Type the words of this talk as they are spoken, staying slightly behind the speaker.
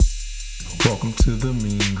Welcome to the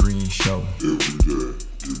Mean Green Show. Every day,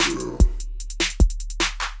 get down.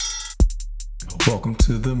 Welcome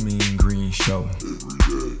to the Mean Green Show. Every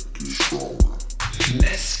day, get stronger.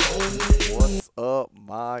 Let's go. What's up,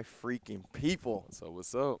 my freaking people? So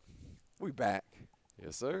what's up? We back.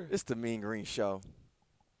 Yes, sir. It's the Mean Green Show.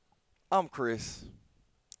 I'm Chris.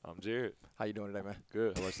 I'm Jared. How you doing today, man?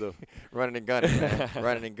 Good. How much stuff? Running and gunning, man.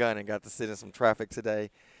 Running and gunning. Got to sit in some traffic today.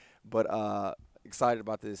 But excited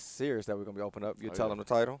about this series that we're going to be opening up. You Oh, tell yeah. them the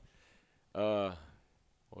title? Well,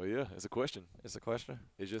 yeah. It's a question. It's a question?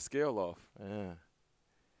 Is your scale off? Yeah.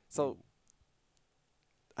 So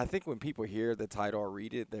I think when people hear the title or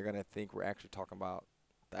read it, they're going to think we're actually talking about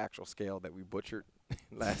the actual scale that we butchered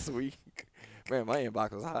last week. Man, my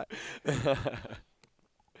inbox was hot.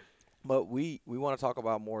 But we want to talk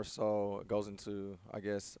about more so, it goes into, I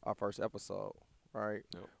guess, our first episode, right?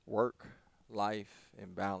 Yep. Work, life,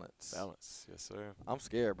 and balance. Balance. Yes, sir. I'm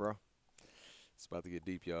scared, bro. It's about to get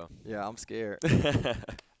deep, y'all. Yeah, I'm scared.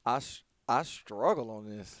 I struggle on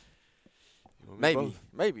this. You and me Maybe, both.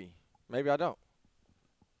 maybe I don't.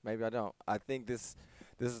 Maybe I don't. I think this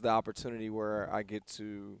is the opportunity where I get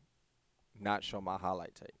to not show my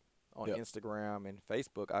highlight tape. On Yep. Instagram and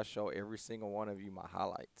Facebook, I show every single one of you my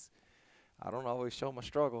highlights. I don't always show my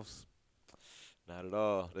struggles. Not at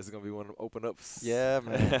all. This is gonna be one of them open ups. Yeah,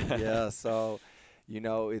 man. Yeah, so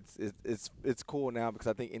it's cool now because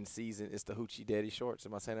I think in season it's the Hoochie Daddy shorts.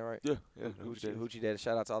 Am I saying that right? Yeah. Yeah. Hoochie Daddy.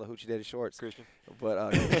 Shout out to all the Hoochie Daddy shorts. Christian.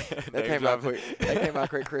 But that Name came out dropping. quick. That came out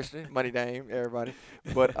quick, Christian. Money Dame, everybody.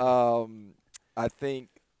 But I think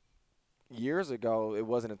years ago it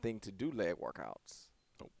wasn't a thing to do leg workouts.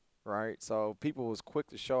 Nope. Right? So people was quick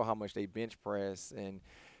to show how much they bench press and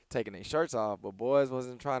taking their shirts off, but boys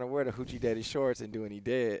wasn't trying to wear the Hoochie Daddy shorts and do any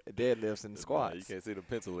deadlifts and squats. You can't see the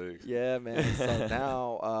pencil legs. Yeah, man. So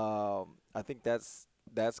now I think that's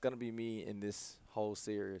gonna be me in this whole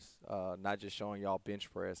series. Not just showing y'all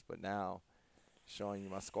bench press, but now showing you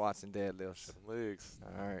my squats and deadlifts. Them legs.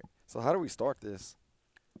 All right. So how do we start this?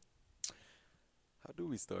 How do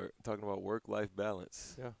we start talking about work-life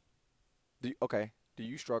balance? Yeah. Do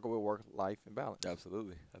you struggle with work life and balance?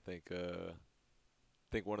 Absolutely. I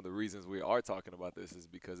think one of the reasons we are talking about this is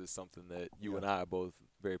because it's something that you Yeah. and I are both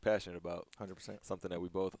very passionate about. 100%. Something that we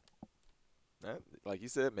both, like you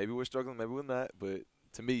said, maybe we're struggling, maybe we're not. But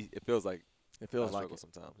to me, it feels like It feels I like struggle it.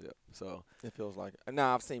 sometimes. Yeah. So It feels like it.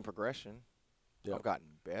 Now I've seen progression. Yeah. I've gotten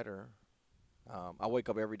better. I wake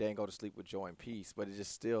up every day and go to sleep with joy and peace, but it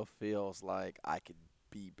just still feels like I could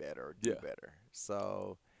be better or do Yeah. better.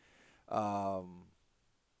 So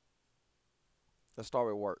let's start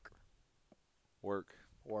with work.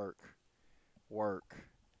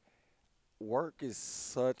 Work is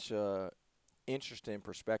such a interesting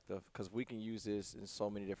perspective because we can use this in so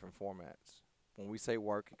many different formats. When we say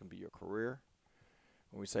work, it can be your career.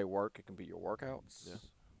 When we say work, it can be your workouts. Yeah.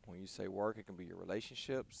 When you say work, it can be your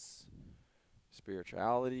relationships,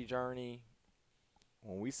 spirituality journey.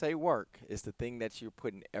 When we say work, it's the thing that you're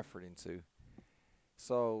putting effort into.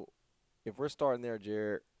 So if we're starting there,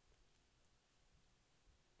 Jared,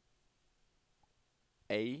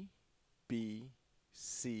 A, B,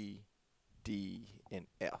 C, D, and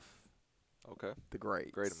F. okay, The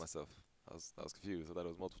grades. graded myself. I was confused. I thought it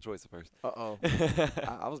was multiple choice at first. Uh-oh.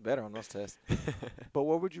 I was better on those tests. But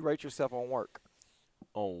what would you rate yourself on work?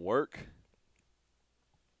 On work,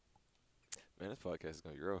 man, this podcast is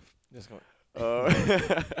gonna be rough. Just going.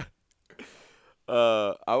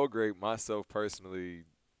 I would grade myself personally.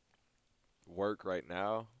 Work right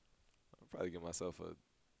now, I'll probably give myself a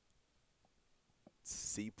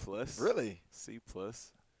C plus. Really? C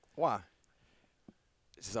plus. Why?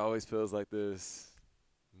 It just always feels like there's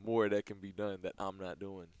more that can be done that I'm not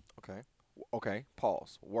doing. Okay. Okay.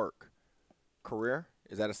 Pause. Work. Career.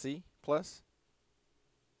 Is that a C plus?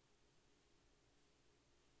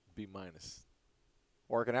 B minus.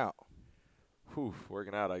 Working out. Whew,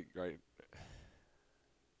 working out, right.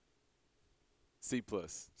 C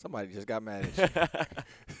plus. Somebody just got mad at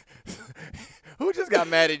you. Who just got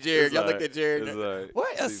mad at Jared? It's Y'all all looked right. at Jared. It's all right.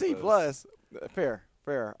 What? A C C plus. Fair.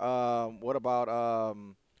 What about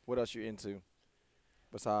what else you into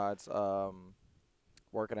besides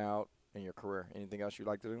working out and your career? Anything else you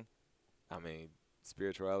like to do? I mean,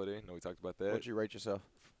 spirituality. I know we talked about that. What'd you rate yourself?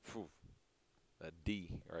 Phew, a D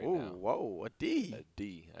right Ooh, now. whoa, a D. A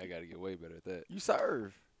D. I got to get way better at that. You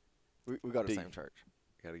serve. We go to the D. same church.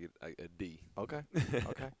 Got to get a D. Okay.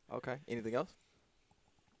 Okay. Anything else?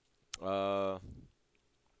 That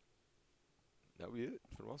would be it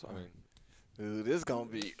for the most part. I mean, Ooh, this gonna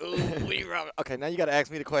be. Ooh, we rock. Okay, now you gotta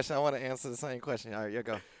ask me the question. I want to answer the same question. All right, you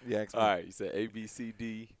go. You ask me. all right, you said A, B, C,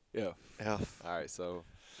 D, F. F. All right, so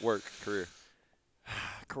Work, career.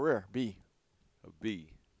 Career, B. A B.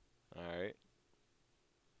 All right.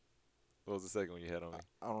 What was the second one you had on me?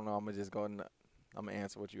 I don't know. I'm gonna just go and I'm gonna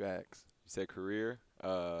answer what you asked. You said career.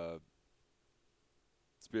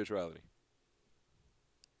 Spirituality.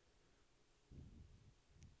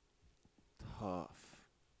 Tough.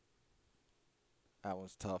 That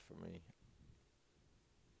was tough for me.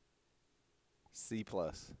 C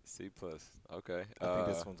plus. C plus. Okay. I think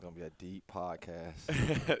this one's gonna be a deep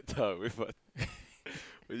podcast. Dog,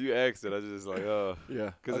 when you asked it, I was just like, oh,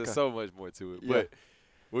 Yeah. because there's so much more to it. Yeah. But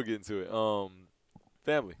we'll get into it.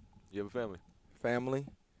 Family. You have a family. Family.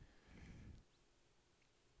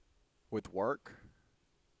 With work.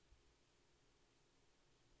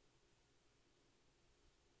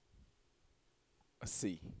 A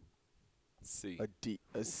C. C. A D.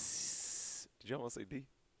 A Did you almost say D?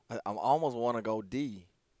 I almost want to go D.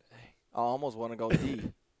 I almost want to go D.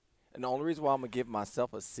 And the only reason why I'm going to give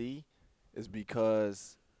myself a C is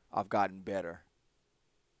because I've gotten better.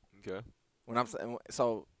 Okay. When I'm saying,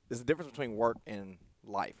 so there's a difference between work and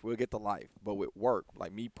life. We'll get to life. But with work,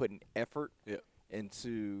 like me putting effort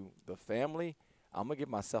into the family, I'm going to give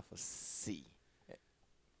myself a C.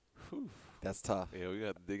 Whew. That's tough. Yeah, we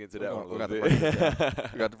got to dig into We're that gonna- one a we little got to bit. break this down.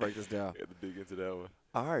 We got to break this down. We got to dig into that one.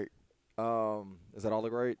 All right. Is that all the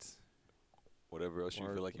grades? Whatever else you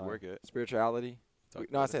Word, feel like you work at. Spirituality. Talk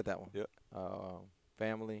No, I about it. said that one. Yep.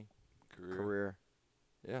 Family, Career. career.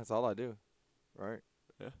 Yeah, that's all I do. Right?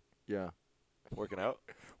 Yeah. Yeah. Working out.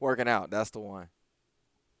 Working out. That's the one.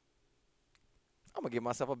 I'm going to give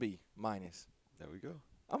myself a B minus. There we go.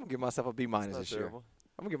 I'm going to give myself a B That's minus not this year. terrible.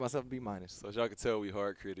 I'm going to give myself a B minus. So as y'all can tell, we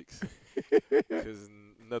hard critics. Because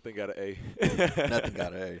nothing got an A. Nothing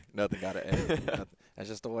got an A. Nothing got an A. Nothing. That's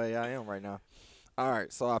just the way I am right now. All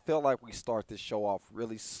right, so I feel like we start this show off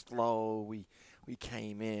really slow. We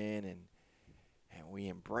came in and we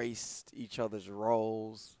embraced each other's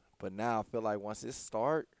roles, but now I feel like once it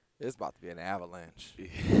start, it's about to be an avalanche.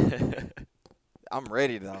 I'm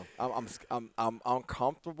ready though. I'm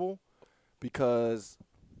uncomfortable because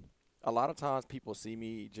a lot of times people see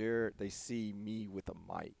me, Jared. They see me with a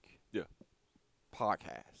mic. Yeah.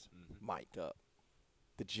 Podcast, Mhm. mic'd up.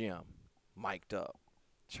 The gym, mic'd up.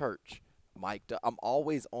 Church, mic'd up. I'm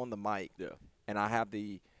always on the mic. Yeah. And I have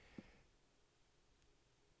the,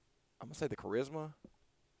 I'm going to say the charisma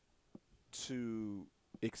to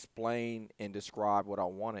explain and describe what I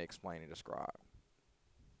want to explain and describe.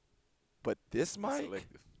 But this mic,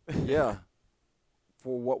 Selective. yeah,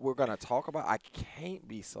 for what we're going to talk about, I can't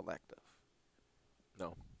be selective.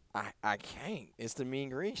 No. I can't. It's the Mean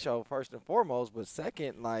Green Show, first and foremost. But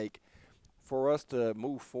second, like, for us to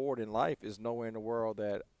move forward in life is nowhere in the world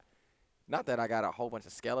that, not that I got a whole bunch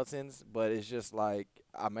of skeletons, but it's just like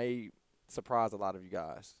I may surprise a lot of you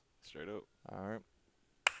guys. Straight up. All right.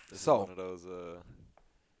 This So- is one of those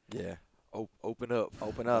Yeah. open up.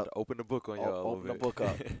 Open About up. to open the book on y'all a little Open the bit. book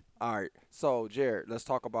up. All right. So, Jared, let's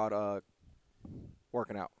talk about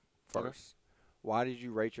working out Okay. first. Why did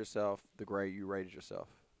you rate yourself the grade you rated yourself?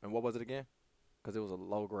 And what was it again? Because it was a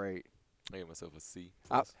low grade. I gave myself a C.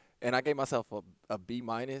 I- plus. And I gave myself a B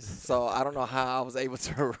minus, so I don't know how I was able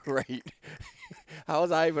to rate. How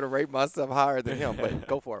was I able to rate myself higher than him? But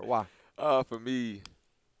go for it. Why? For me,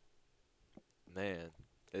 man,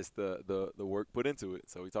 it's the work put into it.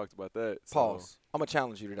 So we talked about that. Pause. I'm gonna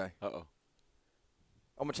challenge you today. Uh-oh.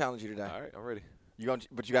 I'm gonna challenge you today. All right, I'm ready.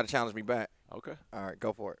 But you got to challenge me back. Okay. All right,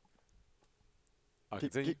 go for it. I'll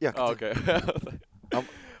Keep- continue. keep- yeah, Oh, okay.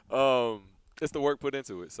 Um, It's the work put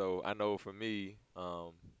into it. So I know for me, we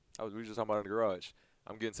were just talking about in the garage.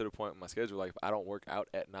 I'm getting to the point in my schedule. Like if I don't work out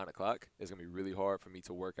at 9 o'clock, it's gonna be really hard for me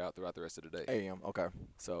to work out throughout the rest of the day. AM. Okay.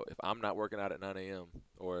 So if I'm not working out at 9 a.m.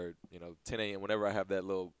 or 10 a.m. whenever I have that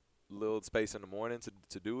little space in the morning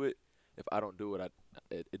to do it, if I don't do it,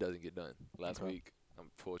 it doesn't get done. Last Okay. week,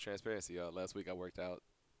 I'm full transparency, y'all. Last week I worked out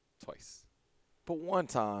twice. But one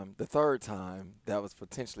time, the third time, that was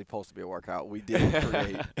potentially supposed to be a workout. We did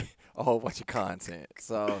create a whole bunch of content.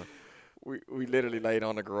 So we literally laid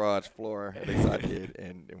on the garage floor. At least I did,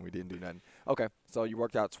 and we didn't do nothing. Okay, so you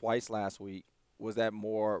worked out twice last week. Was that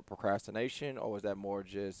more procrastination, or was that more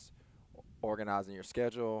just organizing your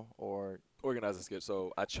schedule, or Organizing schedule.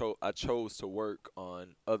 So I chose to work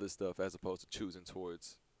on other stuff as opposed to choosing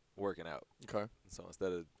towards working out. okay? So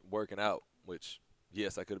instead of working out, which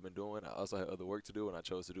yes I could have been doing, I also had other work to do, and I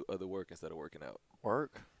chose to do other work instead of working out.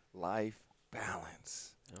 Work-life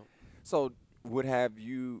balance. Yep. So would have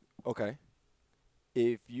you okay?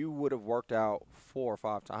 If you would have worked out 4 or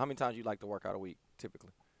 5 times, how many times you like to work out a week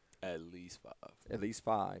typically? At least 5. At least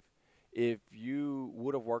 5. If you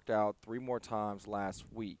would have worked out 3 more times last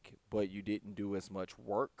week, but you didn't do as much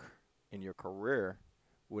work in your career,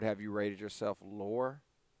 would have you rated yourself lower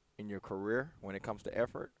in your career when it comes to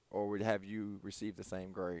effort, or would have you received the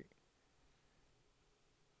same grade?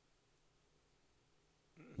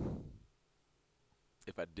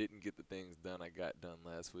 If I didn't get the things done I got done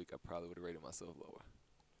last week, I probably would have rated myself lower.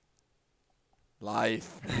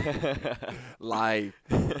 Life. Life.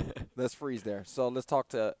 Let's freeze there. So let's talk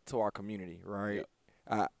to our community, right?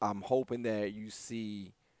 I'm hoping that you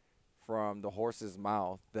see from the horse's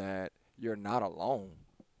mouth that you're not alone.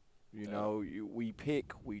 You know, we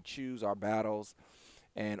pick, we choose our battles,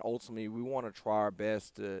 and ultimately we want to try our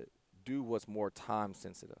best to do what's more time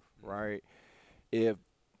sensitive, right? If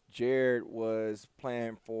Jared was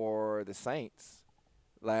playing for the Saints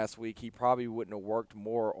last week, he probably wouldn't have worked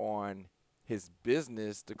more on his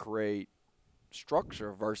business to create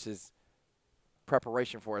structure versus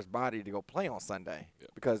preparation for his body to go play on Sunday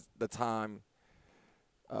because the time,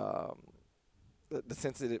 the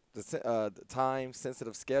time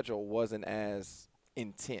sensitive schedule wasn't as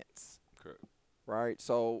intense. Correct. Right.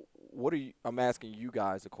 So I'm asking you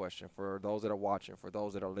guys a question for those that are watching, for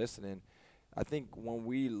those that are listening. I think when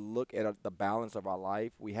we look at the balance of our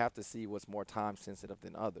life, we have to see what's more time sensitive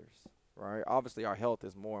than others. Right. Obviously, our health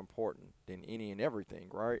is more important than any and everything.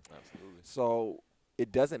 Right. Absolutely. So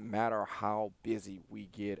it doesn't matter how busy we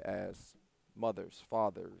get as mothers,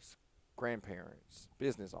 fathers, grandparents,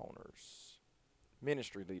 business owners,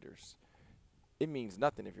 ministry leaders. It means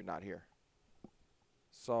nothing if you're not here.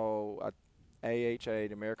 So AHA,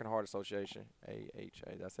 the American Heart Association,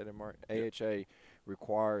 AHA, did I say that right? AHA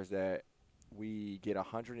requires that we get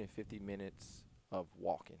 150 minutes of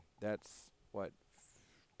walking. That's what,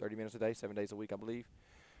 30 minutes a day, 7 days a week, I believe.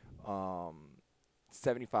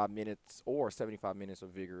 75 minutes of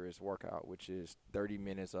vigorous workout, which is 30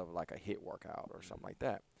 minutes of like a HIIT workout or something like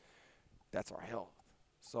that. That's our health.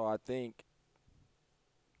 So I think,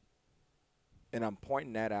 and I'm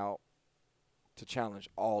pointing that out to challenge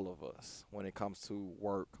all of us when it comes to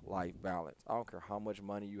work-life balance. I don't care how much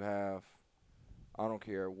money you have. I don't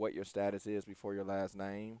care what your status is before your last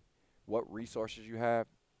name, what resources you have.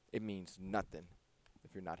 It means nothing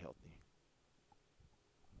if you're not healthy.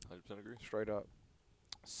 100% agree. Straight up.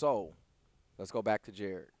 So, let's go back to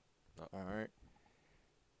Jared. All right.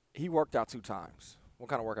 He worked out 2 times. What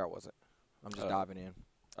kind of workout was it? I'm just diving in.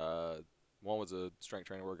 One was a strength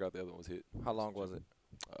training workout. The other one was HIIT. How long was it?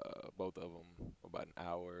 Both of them about an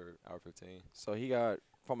hour 15. So he got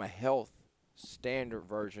from a health standard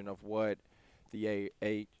version of what the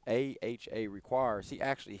AHA requires. He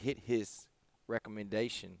actually hit his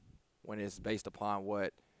recommendation when it's based upon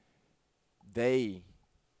what they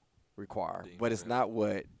require, but it's not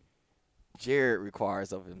what Jared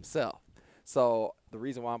requires of himself. So the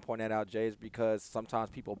reason why I'm pointing that out, Jay, is because sometimes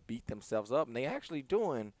people beat themselves up and they actually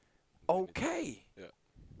doing okay. Yeah.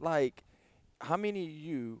 Like, how many of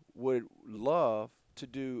you would love to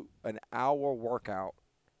do an hour workout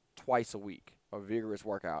twice a week, a vigorous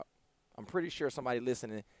workout? I'm pretty sure somebody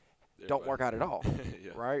listening don't work out at all,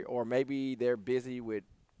 right? Or maybe they're busy with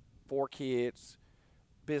 4 kids,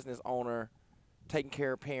 business owner, taking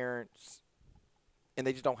care of parents, and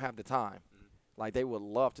they just don't have the time. Like, they would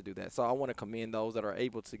love to do that. So I want to commend those that are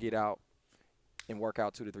able to get out and work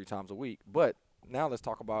out 2 to 3 times a week. But now let's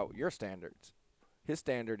talk about your standards. His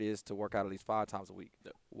standard is to work out at least 5 times a week.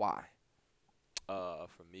 Why?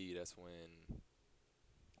 For me, that's when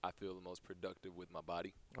I feel the most productive with my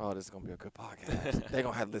body. Oh, this is going to be a good podcast. They're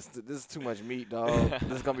going to have to listen. This is too much meat, dog.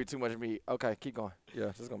 This is going to be too much meat. Okay, keep going. Yeah,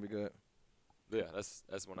 this is going to be good. Yeah,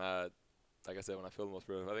 that's when like I said, when I feel the most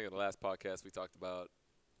productive. I think in the last podcast we talked about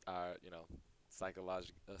our,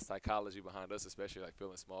 psychology behind us, especially like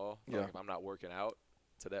feeling small. Like if I'm not working out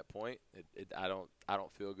to that point, I don't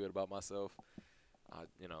feel good about myself.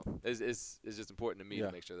 It's just important to me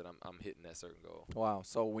to make sure that I'm hitting that certain goal. Wow.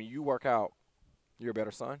 So when you work out, you're a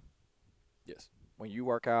better son? Yes. When you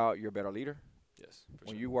work out, you're a better leader? Yes.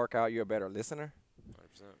 When you work out, you're a better listener?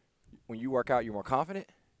 100%. When you work out, you're more confident?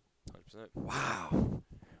 100%. Wow.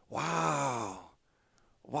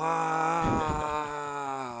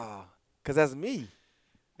 Wow. Because that's me.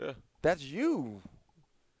 Yeah. That's you.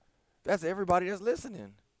 That's everybody that's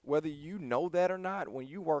listening. Whether you know that or not, when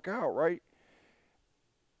you work out, right?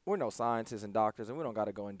 We're no scientists and doctors, and we don't got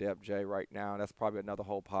to go in depth, Jay, right now. That's probably another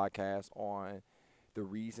whole podcast on the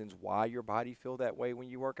reasons why your body feel that way when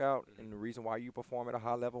you work out and the reason why you perform at a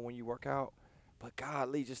high level when you work out. But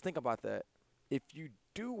golly, just think about that. If you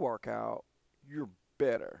do work out, you're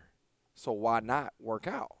better. So why not work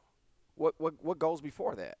out? What goes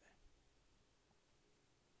before that?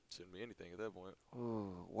 Shouldn't be anything at that point.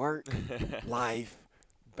 Ooh, work, life,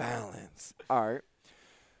 balance. All right.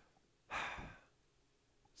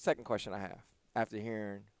 Second question I have after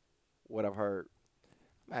hearing what I've heard,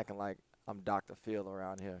 I'm acting like I'm Dr. Phil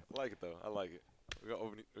around here. I like it though. I like it.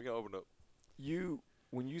 We're gonna open up.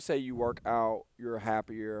 When you say you work out, you're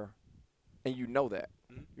happier, and you know that.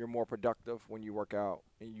 Mhm. You're more productive when you work out,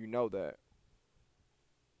 and you know that.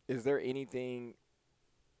 Is there anything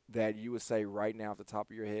that you would say right now off the top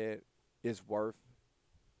of your head is worth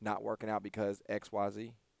not working out because X, Y,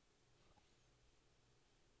 Z?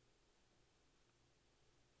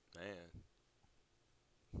 Man,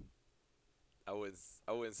 I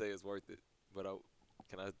wouldn't say it's worth it, but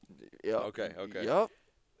can I? Yep. Okay. Yep.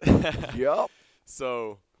 Yep.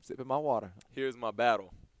 So Sipping my water. here's my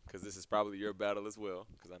battle, because this is probably your battle as well,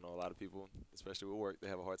 because I know a lot of people, especially with work, they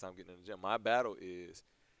have a hard time getting in the gym. My battle is,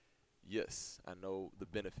 yes, I know the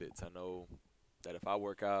benefits. I know that if I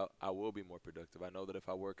work out, I will be more productive. I know that if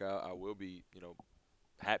I work out, I will be,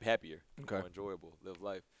 happier, Okay. more enjoyable, live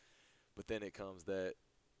life. But then it comes that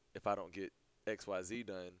if I don't get X, Y, Z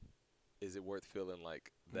done, is it worth feeling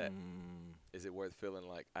like that? Is it worth feeling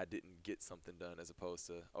like I didn't get something done, as opposed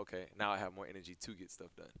to, okay, now I have more energy to get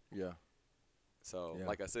stuff done? Yeah. So, Yeah.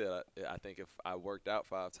 like I said, I think if I worked out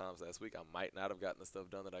 5 times last week, I might not have gotten the stuff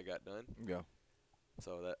done that I got done. Yeah.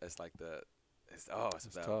 So it's like it's a It's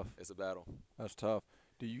battle. tough. It's a battle. That's tough.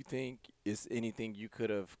 Do you think is anything you could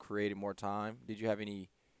have created more time? Did you have any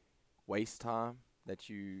waste time that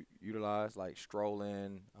you utilized, like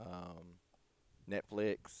strolling,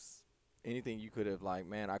 Netflix, anything you could have like,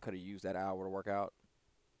 man, I could have used that hour to work out?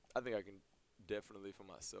 I think I can definitely, for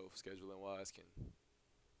myself, scheduling wise, can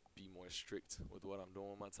be more strict with what I'm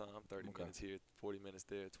doing with my time. 30 Okay. minutes here, 40 minutes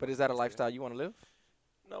there. But 20 is that a minutes there. lifestyle you want to live?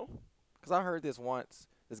 No. Because I heard this once.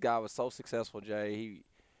 This guy was so successful, Jay.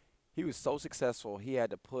 He was so successful, he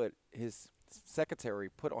had to put his secretary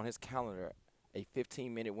put on his calendar a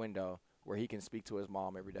 15-minute window where he can speak to his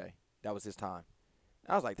mom every day. That was his time.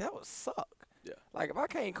 I was like, that would suck. Yeah. Like, if I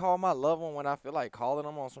can't call my loved one when I feel like calling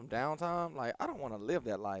them on some downtime, like, I don't want to live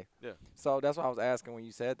that life. Yeah. So that's why I was asking when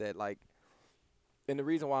you said that, like, and the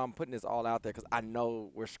reason why I'm putting this all out there, because I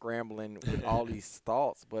know we're scrambling with all these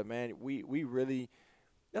thoughts, but, man, we really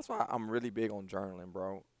 – that's why I'm really big on journaling,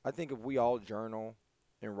 bro. I think if we all journal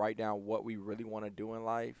and write down what we really want to do in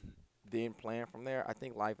life, then plan from there, I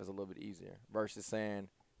think life is a little bit easier versus saying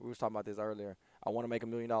 – we was talking about this earlier. I want to make $1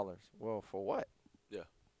 million. Well, for what? Yeah.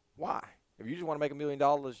 Why? If you just want to make $1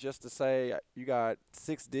 million just to say you got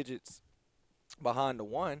 6 digits behind the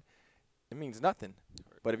one, it means nothing.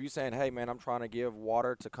 Right. But if you're saying, hey, man, I'm trying to give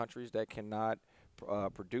water to countries that cannot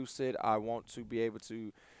produce it. I want to be able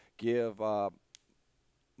to give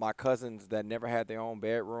my cousins that never had their own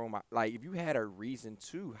bedroom. Like, if you had a reason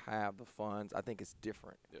to have the funds, I think it's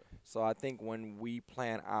different. Yeah. So I think when we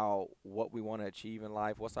plan out what we want to achieve in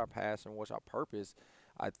life, what's our passion, what's our purpose,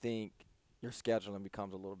 I think your scheduling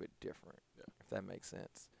becomes a little bit different, if that makes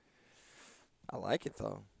sense. I like it,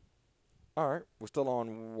 though. All right. We're still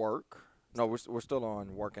on work. No, we're still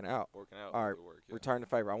on working out. Working out. All right. Work, yeah. Return the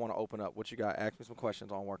favor. I want to open up. What you got? Ask me some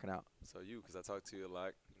questions on working out. So because I talk to you a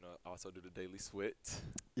lot, I also do the daily sweat.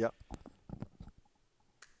 Yep.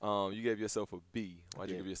 You gave yourself a B. Why'd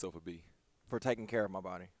you did. give yourself a B? For taking care of my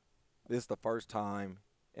body. This is the first time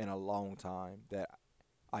in a long time that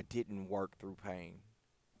I didn't work through pain.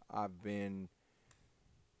 I'm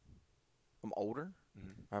older.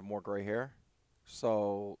 Mm-hmm. I have more gray hair.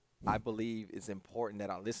 So I believe it's important that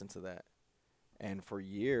I listen to that. And for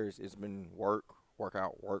years, it's been work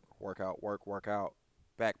out, work out.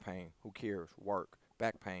 Back pain, who cares? Work.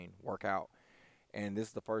 Back pain, work out. And this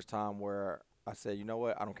is the first time where I said, you know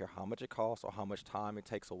what? I don't care how much it costs or how much time it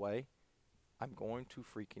takes away. I'm going to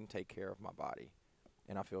freaking take care of my body.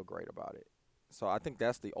 And I feel great about it. So I think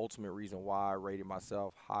that's the ultimate reason why I rated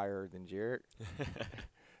myself higher than Jared.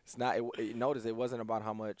 It's not. Notice it wasn't about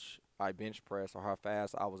how much I bench press or how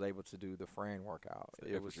fast I was able to do the Fran workout. It's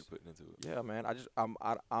the effort you're putting into it. Yeah, man.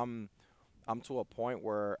 I'm to a point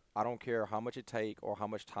where I don't care how much it takes or how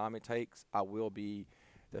much time it takes. I will be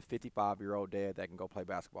the 55-year-old dad that can go play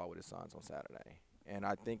basketball with his sons on Saturday. And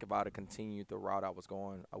I think if I'd have continued the route I was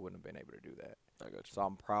going, I wouldn't have been able to do that. I got you. So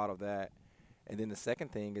I'm proud of that. And then the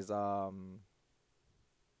second thing is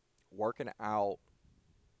working out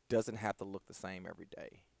doesn't have to look the same every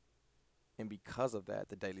day. And because of that,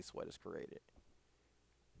 the daily sweat is created.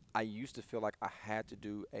 I used to feel like I had to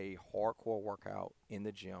do a hardcore workout in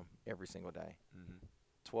the gym every single day. Mm-hmm.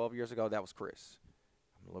 12 years ago, that was Chris.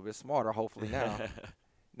 I'm a little bit smarter, hopefully, now.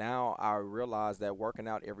 Now I realize that working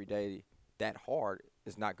out every day that hard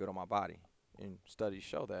is not good on my body, and studies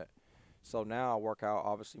show that. So now I work out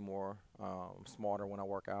obviously more smarter when I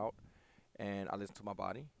work out, and I listen to my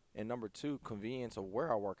body. And number two, convenience of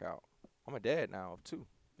where I work out. I'm a dad now of two,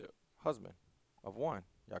 Yep. husband of one.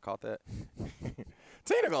 Y'all caught that?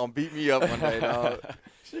 Tina gonna beat me up one day, dog.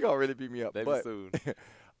 She gonna really beat me up. Maybe But soon.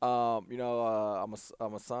 I'm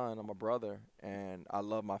a son, I'm a brother, and I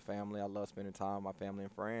love my family. I love spending time with my family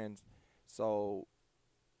and friends. So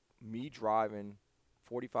me driving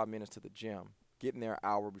 45 minutes to the gym, getting there an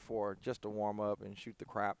hour before just to warm up and shoot the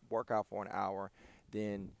crap, work out for an hour,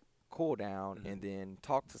 then cool down, and then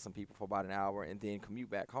talk to some people for about an hour, and then commute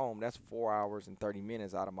back home. That's 4 hours and 30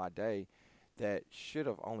 minutes out of my day that should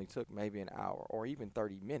have only took maybe an hour or even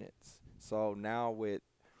 30 minutes. So now with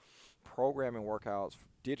programming workouts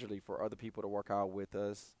digitally for other people to work out with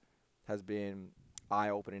us has been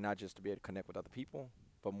eye-opening, not just to be able to connect with other people,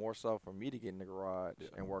 but more so for me to get in the garage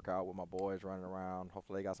and work out with my boys running around.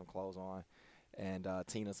 Hopefully they got some clothes on. And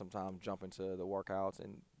Tina sometimes jump into the workouts.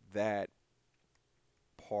 And that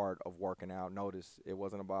part of working out, notice it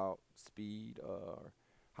wasn't about speed or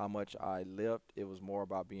how much I lift. It was more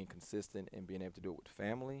about being consistent and being able to do it with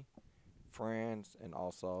family, friends, and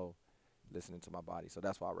also listening to my body. So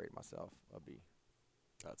that's why I rated myself a B.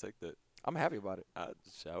 I'll take that. I'm happy about it. I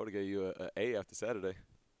would have gave you a A after Saturday.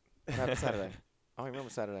 What happened Saturday? I don't remember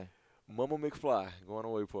Saturday. Mama McFly going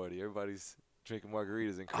away party. Everybody's drinking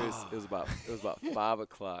margaritas, and Chris, it was about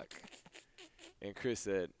 5:00, and Chris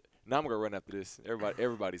said, "Now I'm gonna run after this."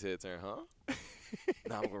 Everybody's head turned, huh?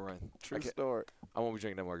 Now I'm gonna run. True story. I won't be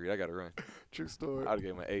drinking that margarita. I gotta run. True story. I'd have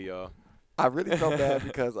gave him an A, y'all. I really felt bad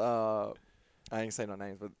because I ain't say no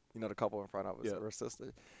names, but the couple in front of us, Yeah. her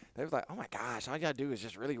sister, they was like, "Oh my gosh, all you gotta do is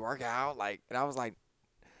just really work out." Like, and I was like,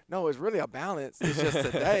 "No, it's really a balance. It's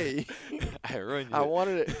just today I run. I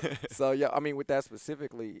wanted it." So yeah, I mean, with that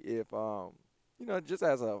specifically, if just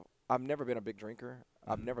as I've never been a big drinker.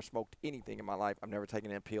 I've never smoked anything in my life. I've never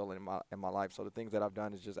taken a pill in my life. So the things that I've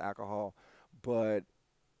done is just alcohol, but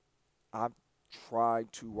I've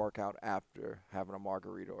tried to work out after having a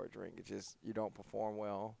margarita or a drink. It just you don't perform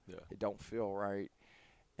well. Yeah. It don't feel right,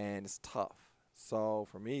 and it's tough. So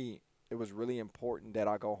for me, it was really important that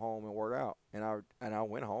I go home and work out. And I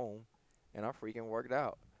went home, and I freaking worked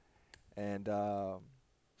out. And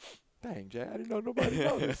dang, Jay, I didn't know nobody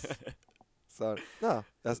noticed. So no,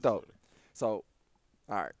 that's dope. So,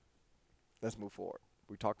 all right, let's move forward.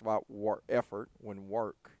 We talked about working out.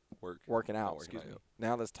 Working Excuse out, me. yep.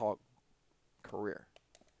 Now let's talk career.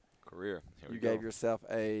 Career. Here we You go. gave yourself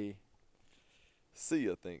a C,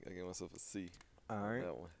 I think. I gave myself a C. all on right.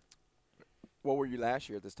 that one. What were you last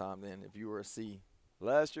year at this time then? If you were a C,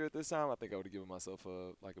 Last year at this time, I think I would have given myself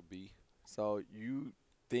a B. so you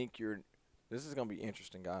think this is gonna be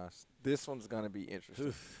interesting, guys. This one's gonna be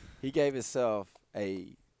interesting. He gave himself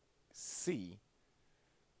a C.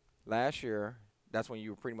 Last year, that's when you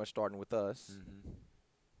were pretty much starting with us. Mm-hmm.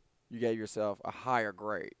 You gave yourself a higher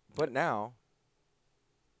grade. But now,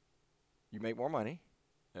 you make more money.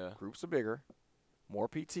 Yeah. Groups are bigger. More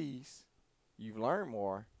PTs. You've learned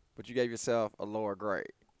more. But you gave yourself a lower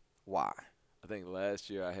grade. Why? I think last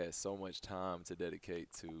year I had so much time to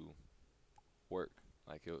dedicate to work.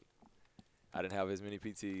 I didn't have as many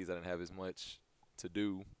PTs. I didn't have as much to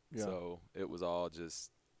do. Yeah. So it was all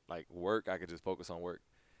just like work. I could just focus on work.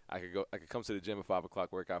 I could come to the gym at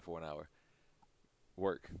 5:00, work out for an hour.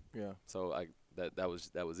 Work. Yeah. So that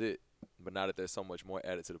was it. But now that there's so much more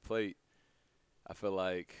added to the plate, I feel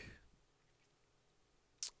like,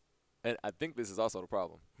 and I think this is also the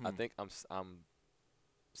problem. I think I'm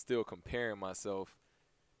still comparing myself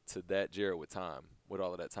to that Jared with time, with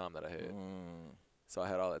all of that time that I had. So I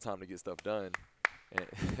had all that time to get stuff done. And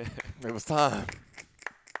It was time.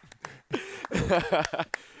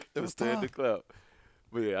 it was time to clap.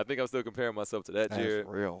 But yeah, I think I'm still comparing myself to that That's Jared.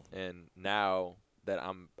 real. And now that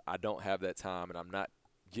I don't have that time and I'm not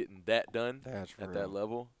getting that done That's at real. that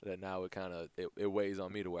level, that now it weighs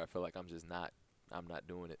on me to where I feel like I'm not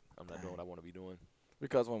doing it. I'm not doing what I want to be doing.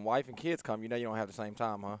 Because when wife and kids come, you don't have the same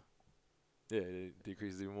time, huh? Yeah, it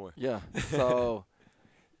decreases even more. Yeah. So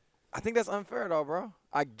I think that's unfair though, bro.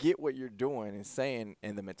 I get what you're doing and saying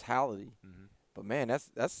and the mentality, Mm-hmm. but man,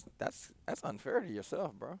 that's unfair to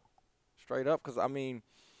yourself, bro. Straight up, because I mean,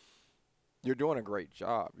 you're doing a great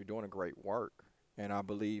job. You're doing a great work, and I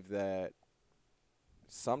believe that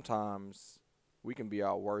sometimes we can be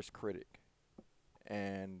our worst critic,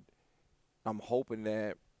 and I'm hoping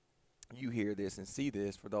that you hear this and see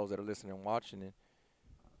this for those that are listening and watching it.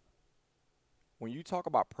 When you talk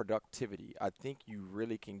about productivity, I think you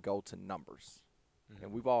really can go to numbers. Mm-hmm.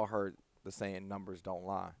 And we've all heard the saying, numbers don't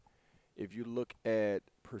lie. If you look at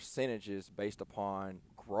percentages based upon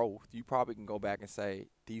growth, you probably can go back and say,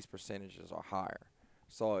 these percentages are higher.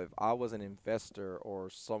 So if I was an investor or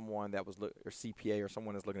someone that was or CPA or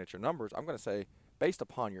someone that's looking at your numbers, I'm going to say, based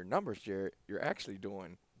upon your numbers, Jared, you're actually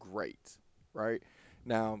doing great, right?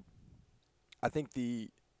 Now, I think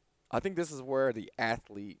this is where the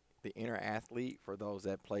athlete, the inner athlete, for those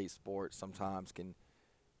that play sports, sometimes can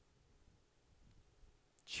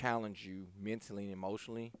challenge you mentally and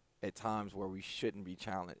emotionally at times where we shouldn't be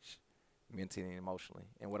challenged mentally and emotionally.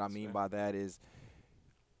 And what I mean by that is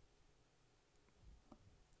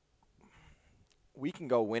we can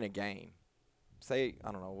go win a game. Say,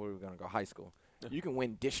 I don't know, where are we going to go? High school. You can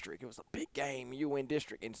win district. It was a big game. You win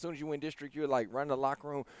district. And as soon as you win district, you're like running the locker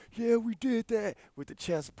room. Yeah, we did that with the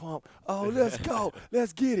chest pump. Oh, let's go.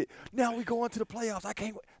 Let's get it. Now we go on to the playoffs. I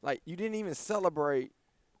can't – like, you didn't even celebrate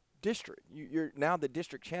district. You're now the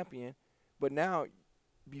district champion. But now,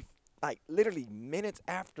 like, literally minutes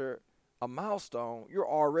after a milestone, you're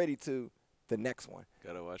already to the next one.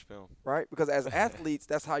 Gotta watch film. Right? Because as athletes,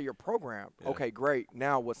 that's how you're programmed. Yeah. Okay, great.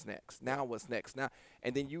 Now what's next? Now what's next? Now,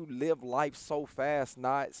 and then you live life so fast,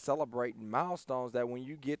 not celebrating milestones, that when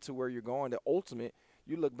you get to where you're going, the ultimate,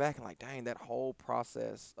 you look back and like, dang, that whole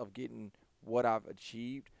process of getting what I've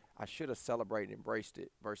achieved, I should have celebrated and embraced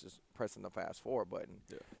it versus pressing the fast forward button.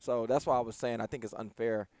 Yeah. So that's why I was saying I think it's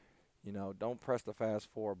unfair. You know, don't press the fast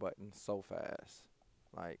forward button so fast.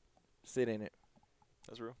 Like, sit in it.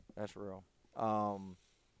 That's real. That's real.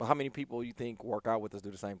 But how many people you think work out with us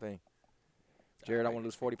do the same thing? Jared, I want to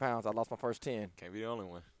lose 40 pounds. I lost my first 10. Can't be the only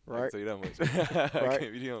one. I Right. can tell you that much. Right.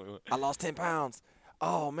 Can't be the only one. I lost 10 pounds.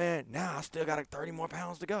 Oh, man, now I still got 30 more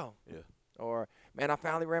pounds to go. Yeah. Or, man, I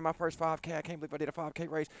finally ran my first 5K. I can't believe I did a 5K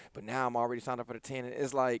race, but now I'm already signed up for the 10. And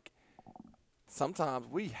it's like sometimes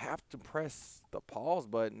we have to press the pause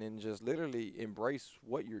button and just literally embrace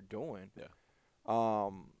what you're doing. Yeah.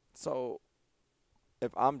 So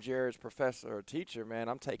if I'm Jared's professor or teacher, man,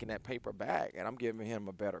 I'm taking that paper back and I'm giving him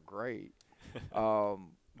a better grade.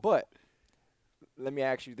 But let me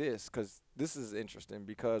ask you this, because this is interesting,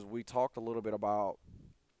 because we talked a little bit about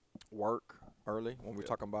work early when we were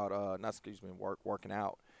talking about working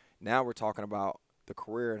out. Now we're talking about the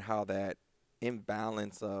career and how that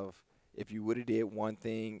imbalance of if you would have did one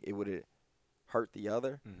thing, it would have hurt the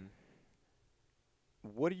other. Mm-hmm.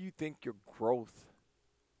 What do you think your growth,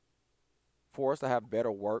 for us to have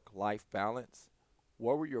better work-life balance,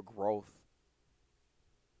 what would your growth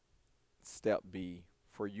step be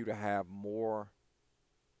for you to have more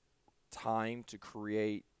time to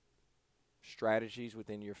create strategies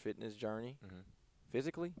within your fitness journey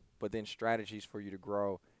physically, but then strategies for you to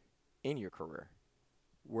grow in your career?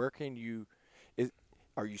 Where can you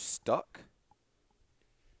are you stuck?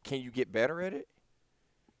 Can you get better at it?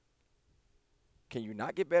 Can you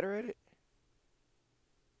not get better at it?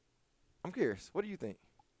 I'm curious. What do you think?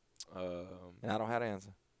 And I don't have an answer.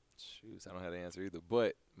 Shoot, I don't have the answer either.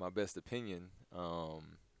 But my best opinion for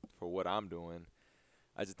what I'm doing,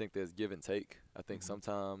 I just think there's give and take. I think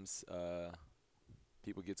sometimes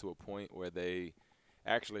people get to a point where they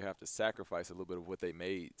actually have to sacrifice a little bit of what they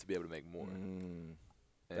made to be able to make more.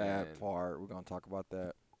 That part, we're going to talk about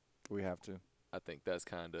that. We have to. I think that's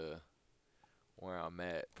kind of where I'm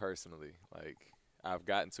at personally. Like, I've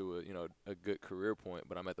gotten to a good career point,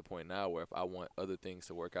 but I'm at the point now where if I want other things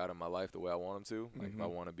to work out in my life the way I want them to, like if I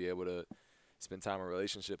want to be able to spend time in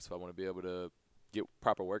relationships, if I want to be able to get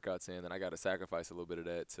proper workouts in, then I got to sacrifice a little bit of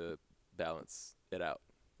that to balance it out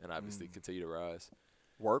and obviously continue to rise.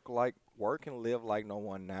 Work and live like no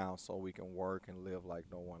one now, so we can work and live like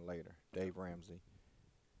no one later. Dave Ramsey.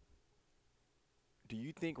 Do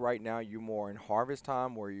you think right now you're more in harvest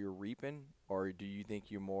time where you're reaping, or do you think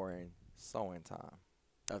you're more in sowing time?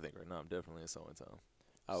 I think right now I'm definitely in sowing time.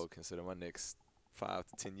 I would consider my next 5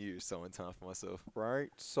 to 10 years sowing time for myself. Right.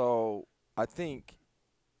 So I think,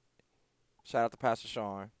 shout out to Pastor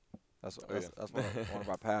Sean. That's one of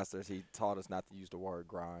our pastors. He taught us not to use the word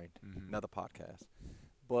grind. Another podcast.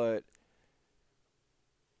 But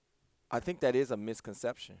I think that is a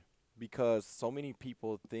misconception, because so many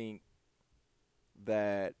people think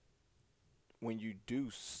that when you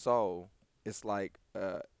do sow, it's like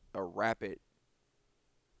a rapid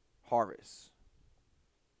harvest.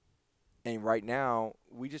 And right now,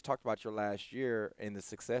 we just talked about your last year and the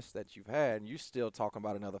success that you've had, and you're still talking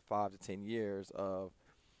about another 5 to 10 years of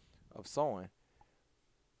sowing.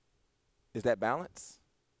 Is that balance?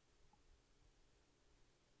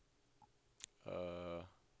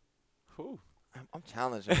 I'm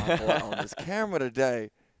challenging my boy on this camera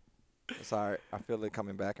today. Sorry, I feel it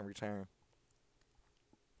coming back in return.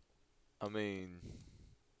 I mean,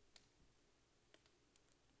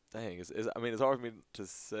 dang, it's hard for me to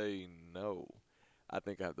say no. I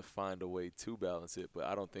think I have to find a way to balance it, but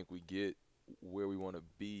I don't think we get where we want to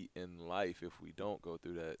be in life if we don't go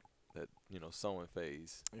through that sowing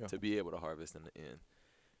phase Yeah. to be able to harvest in the end.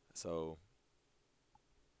 So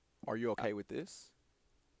Are you okay with this?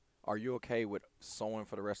 Are you okay with sowing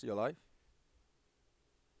for the rest of your life?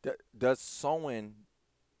 Does sowing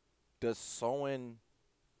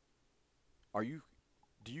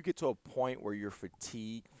do you get to a point where you're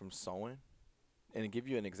fatigued from sowing? And to give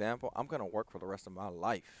you an example, I'm going to work for the rest of my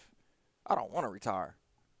life. I don't want to retire.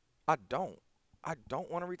 I don't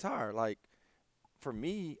want to retire. Like, for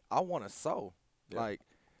me, I want to sow. Yeah. Like,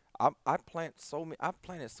 I've planted so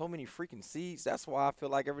many freaking seeds. That's why I feel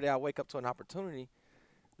like every day I wake up to an opportunity,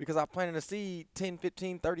 because I planted a seed 10,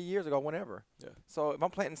 15, 30 years ago, whenever. Yeah. So if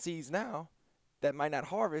I'm planting seeds now that might not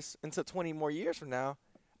harvest until 20 more years from now,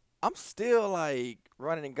 I'm still like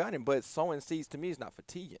running and gunning. But sowing seeds to me is not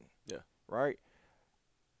fatiguing. Yeah. Right?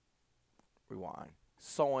 Rewind.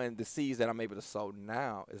 Sowing the seeds that I'm able to sow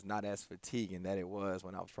now is not as fatiguing that it was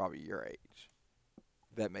when I was probably your age.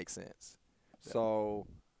 If that makes sense. Yeah. So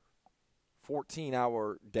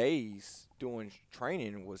 14-hour days doing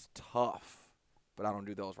training was tough, but I don't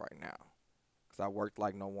do those right now because I worked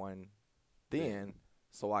like no one then,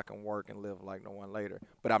 so I can work and live like no one later.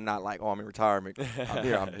 But I'm not like, oh, I'm in retirement. I'm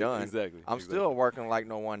here, I'm done. Exactly. I'm still working like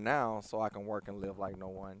no one now, so I can work and live like no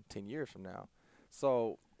one 10 years from now.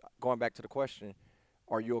 So going back to the question,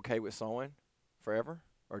 are you okay with sowing forever?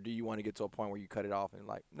 Or do you want to get to a point where you cut it off and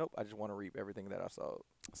like, nope, I just want to reap everything that I sowed?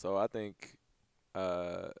 So I think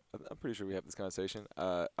I'm pretty sure we have this conversation.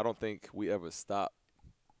 I don't think we ever stop.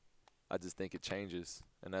 I just think it changes,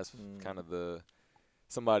 and that's kind of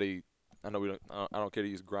somebody. I know we don't. I don't care to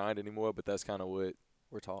use grind anymore, but that's kind of what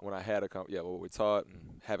We're taught. when I had what we're taught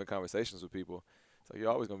and having conversations with people. So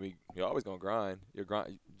you're always gonna grind.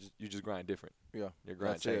 You just grind different. Yeah, Your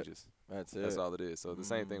grind that's it. changes. That's it. That's all it is. So the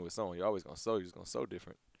same thing with sowing. You're always gonna sow. You're just gonna sow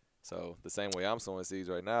different. So the same way I'm sowing seeds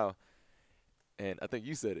right now, and I think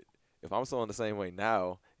you said it. If I'm sowing the same way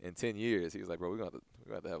now in 10 years, he was like, bro, we're gonna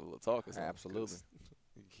have to have a little talk or something. Absolutely. 'cause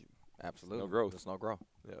Absolutely. No growth. There's no growth.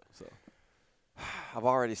 Yeah. So I've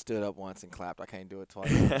already stood up once and clapped. I can't do it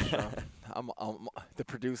twice. I'm the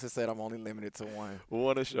producer said I'm only limited to one.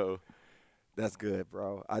 want to show. That's good,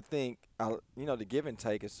 bro. I think the give and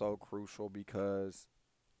take is so crucial because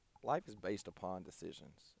life is based upon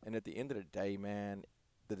decisions. And at the end of the day, man,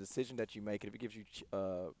 the decision that you make, if it gives you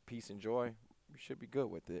peace and joy, you should be good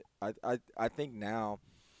with it. I think now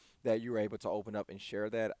that you're able to open up and share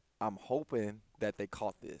that, I'm hoping that they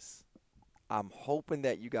caught this. I'm hoping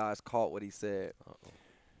that you guys caught what he said.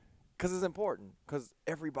 Because it's important. Because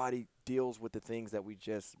everybody deals with the things that we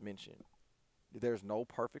just mentioned. There's no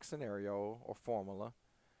perfect scenario or formula.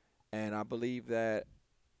 And I believe that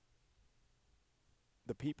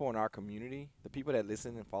the people in our community, the people that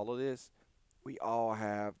listen and follow this, we all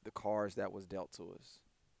have the cards that was dealt to us.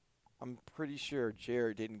 I'm pretty sure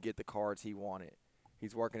Jared didn't get the cards he wanted.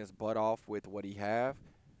 He's working his butt off with what he have.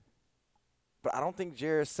 But I don't think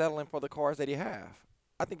Jared's settling for the cards that he have.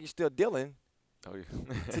 I think he's still dealing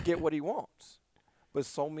to get what he wants. But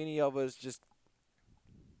so many of us just –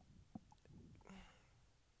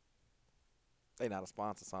 they not a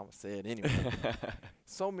sponsor, so I'm going to say it anyway.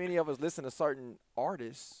 So many of us listen to certain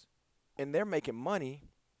artists, and they're making money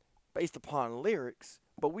based upon lyrics,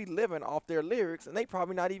 but we living off their lyrics, and they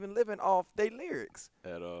probably not even living off their lyrics.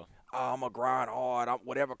 At all. Oh, I'm going to grind hard.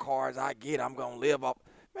 Whatever cards I get, I'm going to live off.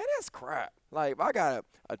 Man, that's crap. Like, if I got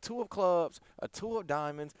a two of clubs, a two of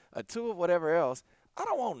diamonds, a two of whatever else, I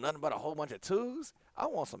don't want nothing but a whole bunch of twos. I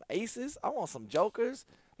want some aces. I want some jokers.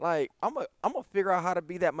 Like, I'm gonna figure out how to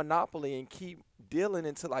be that monopoly and keep dealing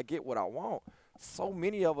until I get what I want. So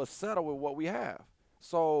many of us settle with what we have.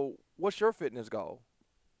 So what's your fitness goal?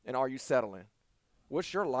 And are you settling?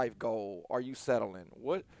 What's your life goal? Are you settling?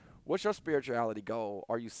 What's your spirituality goal?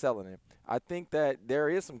 Are you settling? I think that there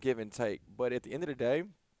is some give and take. But at the end of the day,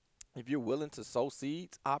 if you're willing to sow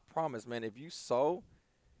seeds, I promise, man, if you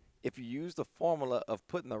use the formula of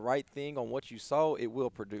putting the right thing on what you sow, it will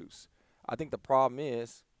produce. I think the problem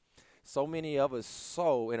is so many of us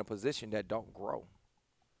sow in a position that don't grow.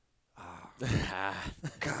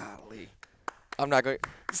 Golly. I'm not going to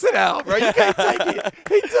sit down, bro. You can't take it.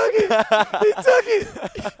 He took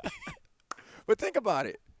it. But think about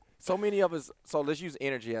it. So many of us, so let's use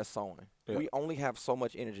energy as sowing. Yeah. We only have so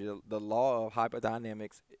much energy. The law of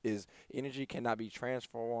hyperdynamics is energy cannot be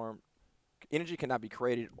transformed. Energy cannot be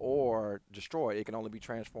created or destroyed. It can only be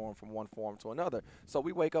transformed from one form to another. So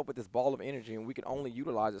we wake up with this ball of energy, and we can only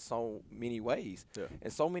utilize it so many ways. Yeah.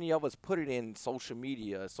 And so many of us put it in social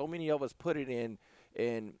media. So many of us put it in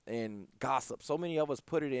gossip. So many of us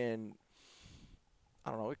put it in I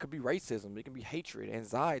don't know, it could be racism, it can be hatred,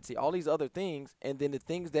 anxiety, all these other things. And then the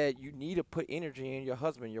things that you need to put energy in, your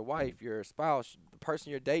husband, your wife, your spouse, the person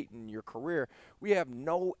you're dating, your career, we have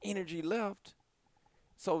no energy left.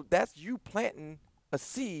 So that's you planting a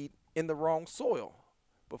seed in the wrong soil.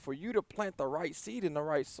 But for you to plant the right seed in the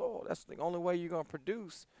right soil, that's the only way you're going to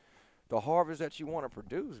produce the harvest that you want to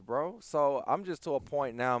produce, bro. So I'm just to a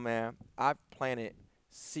point now, man. I've planted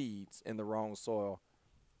seeds in the wrong soil,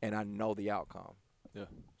 and I know the outcome. Yeah.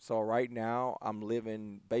 So right now, I'm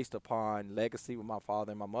living based upon legacy with my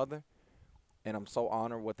father and my mother, and I'm so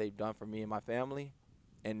honored what they've done for me and my family.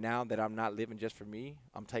 And now that I'm not living just for me,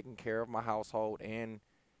 I'm taking care of my household and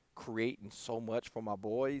creating so much for my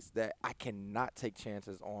boys that I cannot take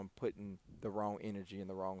chances on putting the wrong energy in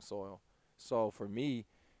the wrong soil. So for me,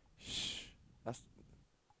 that's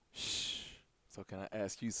shh. So can I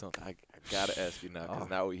ask you something? I gotta ask you now, because Oh,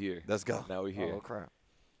 now we're here. Let's go. Now we're here. Oh crap.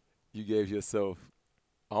 You gave yourself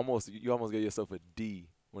you almost gave yourself a D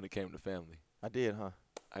when it came to family. I did, huh?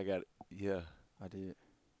 I got it. Yeah. I did.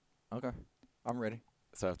 Okay. I'm ready.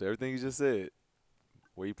 So after everything you just said,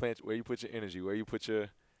 where you put your energy, where you put your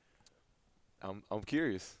I'm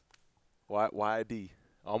curious. Why a D?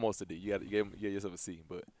 Almost a D. You gave yourself a C,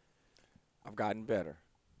 but I've gotten better.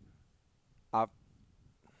 I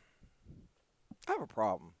have a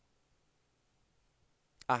problem.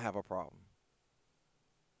 I have a problem.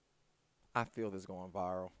 I feel this going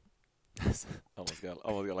viral. almost got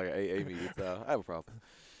like an AA meeting. So I have a problem.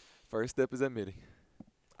 First step is admitting.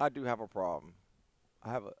 I do have a problem.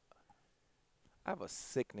 I have a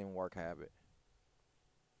sickening work habit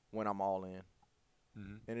when I'm all in.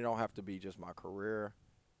 Mm-hmm. And it don't have to be just my career.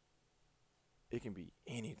 It can be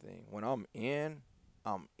anything. When I'm in,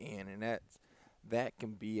 and that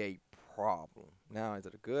can be a problem. Now, is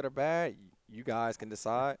it a good or bad? You guys can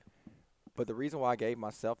decide. But the reason why I gave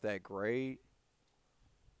myself that grade,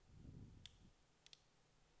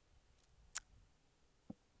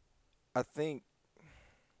 I think,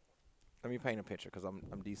 let me paint a picture because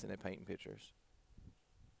I'm decent at painting pictures.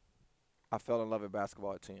 I fell in love with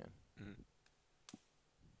basketball at 10. Mm-hmm.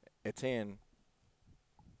 At 10,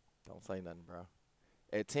 don't say nothing, bro.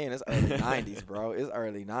 At 10, it's early 90s, bro. It's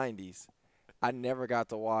early 90s. I never got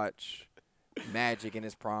to watch Magic in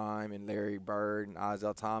his prime and Larry Bird and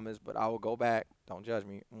Isaiah Thomas, but I will go back. Don't judge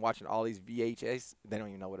me. I'm watching all these VHS. They don't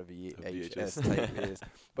even know what a VHS tape is,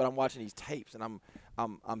 but I'm watching these tapes and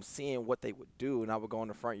I'm seeing what they would do, and I would go in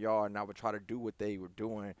the front yard and I would try to do what they were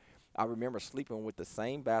doing. I remember sleeping with the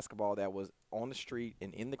same basketball that was on the street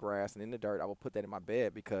and in the grass and in the dirt. I would put that in my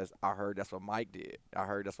bed because I heard that's what Mike did. I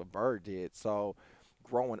heard that's what Bird did. So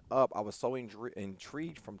growing up, I was so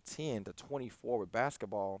intrigued from 10 to 24 with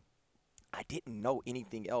basketball. I didn't know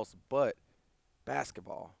anything else but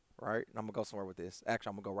basketball, right? And I'm going to go somewhere with this.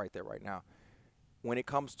 Actually, I'm going to go right there right now. When it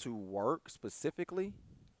comes to work specifically,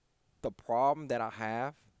 the problem that I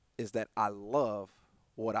have is that I love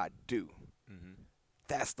what I do. Mm-hmm.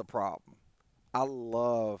 That's the problem. I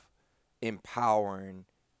love empowering,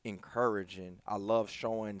 encouraging. I love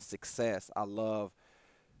showing success. I love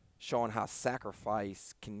showing how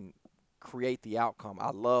sacrifice can create the outcome.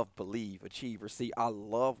 I love believe, achieve, receive. I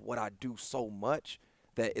love what I do so much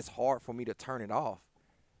that it's hard for me to turn it off.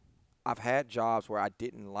 I've had jobs where I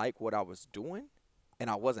didn't like what I was doing and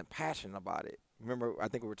I wasn't passionate about it. Remember, I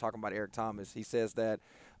think we were talking about Eric Thomas. He says that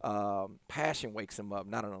passion wakes him up,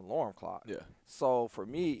 not an alarm clock. Yeah. So for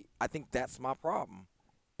me, I think that's my problem.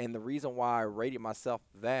 And the reason why I rated myself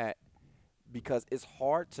that, because it's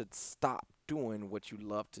hard to stop doing what you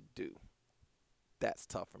love to do. That's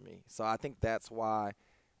tough for me. So I think that's why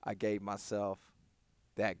I gave myself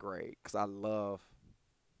that grade, because I love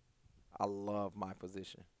my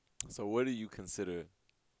position. So what do you consider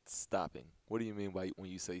stopping? What do you mean by when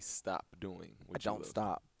you say stop doing what I don't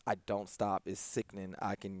stop. I don't stop. It's sickening.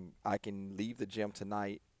 I can leave the gym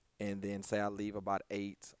tonight and then say I leave about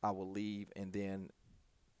 8. I will leave and then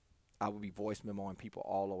I will be voice memoing people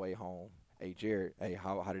all the way home. Hey Jared, hey,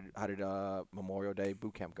 how did Memorial Day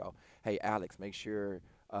boot camp go? Hey Alex, make sure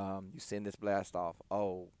you send this blast off.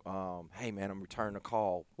 Oh, hey man, I'm returning a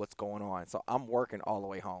call. What's going on? So I'm working all the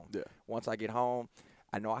way home. Yeah. Once I get home,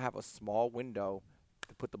 I know I have a small window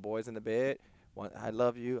to put the boys in the bed. I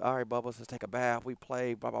love you. All right, Bubbles, let's take a bath. We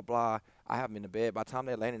play, blah, blah, blah. I have them in the bed. By the time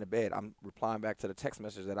they're laying in the bed, I'm replying back to the text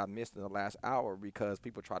message that I missed in the last hour because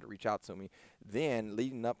people tried to reach out to me. Then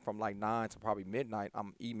leading up from like 9 to probably midnight,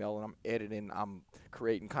 I'm emailing, I'm editing, I'm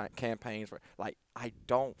creating campaigns. Like, I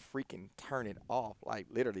don't freaking turn it off. Like,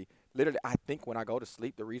 literally, I think when I go to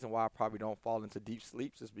sleep, the reason why I probably don't fall into deep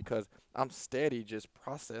sleeps is because I'm steady just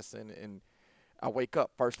processing, and I wake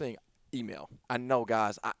up first thing. email. I know,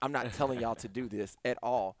 guys. I'm not telling y'all to do this at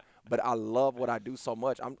all, but I love what I do so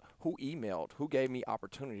much. Who emailed? Who gave me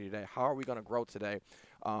opportunity today? How are we going to grow today?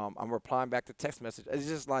 I'm replying back to text message. It's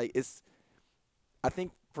just like I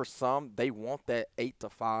think for some they want that 8 to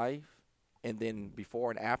 5, and then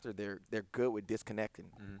before and after they're good with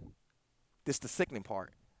disconnecting. Mm-hmm. This the sickening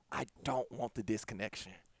part. I don't want the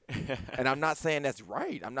disconnection, and I'm not saying that's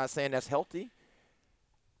right. I'm not saying that's healthy.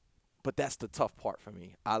 But that's the tough part for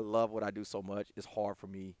me. I love what I do so much. It's hard for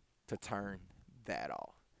me to turn that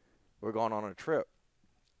off. We're going on a trip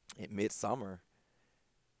in midsummer.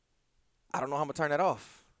 I don't know how I'm going to turn that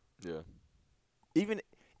off. Yeah. Even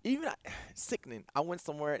sickening. I went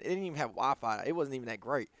somewhere. It didn't even have Wi-Fi. It wasn't even that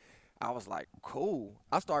great. I was like, cool.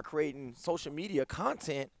 I started creating social media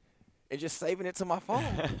content and just saving it to my phone.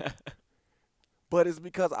 But it's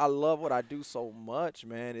because I love what I do so much,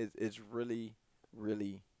 man. It's really,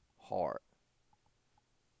 really hard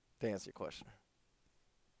to answer your question.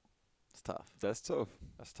 It's tough. That's tough.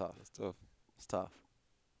 That's tough. That's tough. It's tough.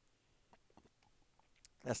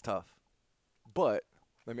 That's tough. But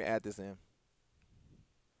let me add this in.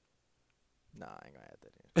 Nah, I ain't gonna add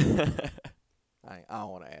that in. I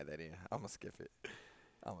don't want to add that in. I'm gonna skip it.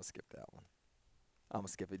 I'm gonna skip that one. I'm gonna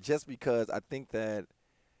skip it just because I think that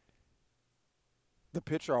the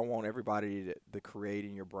picture I want everybody to create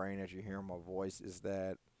in your brain as you hear my voice is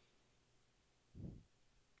that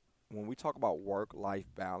when we talk about work-life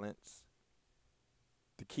balance,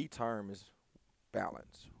 the key term is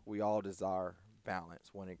balance. We all desire balance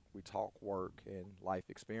when we talk work and life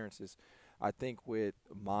experiences. I think with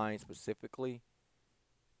mine specifically,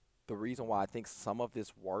 the reason why I think some of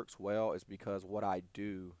this works well is because what I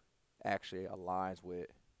do actually aligns with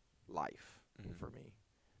life for me.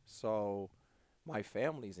 So my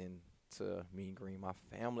family's into Mean Green. My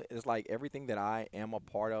family, it's like everything that I am a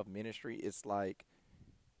part of ministry, it's like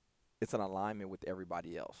it's an alignment with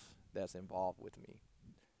everybody else that's involved with me.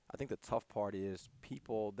 I think the tough part is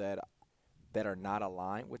people that are not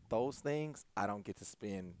aligned with those things, I don't get to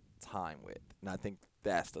spend time with. And I think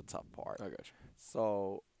that's the tough part. I got you.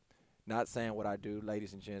 So not saying what I do,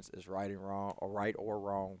 ladies and gents, is right or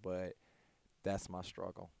wrong, but that's my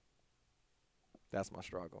struggle. That's my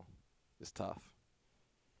struggle. It's tough.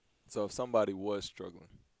 So if somebody was struggling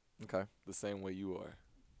Okay. the same way you are,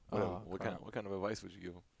 what kind of advice would you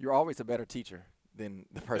give them? You're always a better teacher than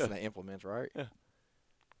the person that implements, right? Yeah.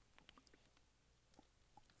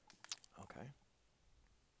 Okay.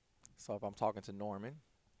 So if I'm talking to Norman,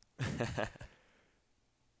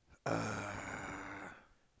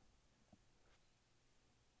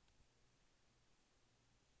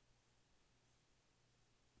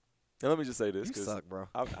 And let me just say this, you 'cause suck, bro.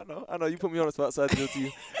 I know. You put me on the spot, so I had to do it to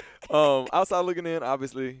you. Outside looking in,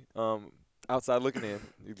 obviously. Outside looking in,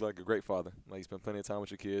 you're like a great father. Like you spend plenty of time with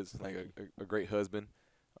your kids. Thank Like a great husband.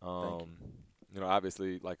 Thank You know,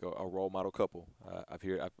 obviously like a role model couple. I've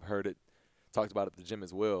heard it talked about at the gym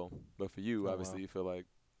as well. But for you, Oh, obviously, wow. you feel like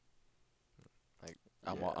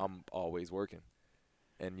Yeah. I'm always working,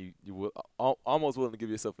 and you will almost willing to give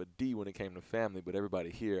yourself a D when it came to family. But everybody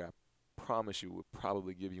here, I promise you, would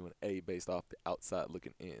probably give you an A based off the outside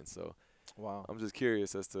looking in. So Wow. I'm just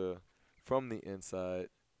curious as to from the inside,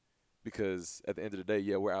 because at the end of the day,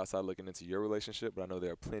 yeah, we're outside looking into your relationship, but I know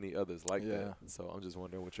there are plenty others like Yeah. that. So I'm just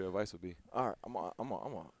wondering what your advice would be. All right, I'm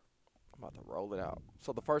about to roll it out.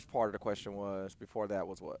 So the first part of the question was, before that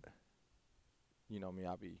was what? You know me,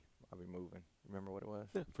 I'll be moving. Remember what it was?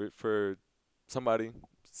 Yeah. For somebody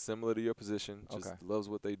similar to your position, just Okay. loves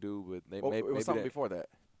what they do, but they Oh, maybe it was something that, before that.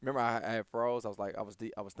 Remember I had froze. I was like, I was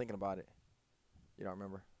thinking about it. You don't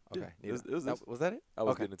remember? Yeah, Okay. it was neither. this. Was that it? I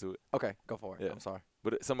was Okay. getting into it. Okay, go for it. Yeah. I'm sorry.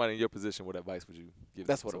 But somebody in your position, what advice would you give?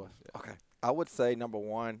 That's what it was. someone? Yeah. Okay. I would say number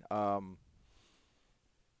one,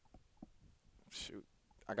 shoot,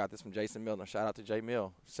 I got this from Jason Miller. Shout out to Jay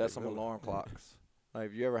Mill. Set Jay some Miller. alarm clocks. Like,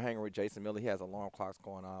 if you ever hang with Jason Miller, he has alarm clocks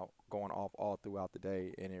going off all throughout the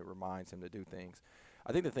day, and it reminds him to do things.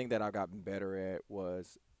 I think the thing that I've gotten better at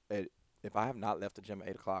was if I have not left the gym at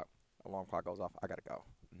 8 o'clock, alarm clock goes off, I got to go.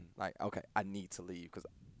 Like, okay, I need to leave because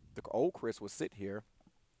the old Chris would sit here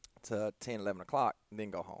to 10, 11 o'clock and then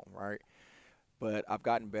go home, right? But I've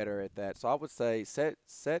gotten better at that. So I would say set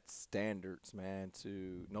standards, man,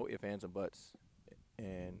 to no ifs, ands, and buts.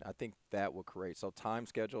 And I think that will create. So time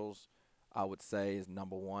schedules, I would say, is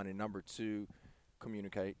number one. And number two,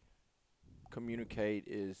 communicate. Communicate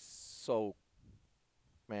is so,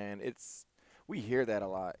 man, we hear that a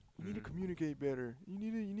lot. You need to communicate better. You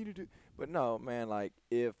need to do. But no, man, like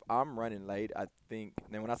if I'm running late, I think,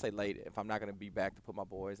 and when I say late, if I'm not going to be back to put my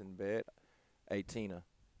boys in bed, hey, Tina,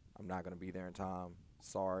 I'm not going to be there in time.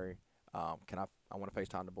 Sorry. I want to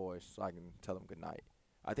FaceTime the boys so I can tell them good night.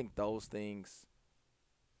 I think those things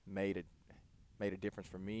made a difference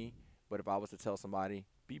for me. But if I was to tell somebody,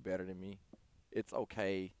 be better than me, it's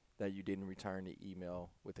okay that you didn't return the email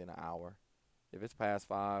within an hour. If it's past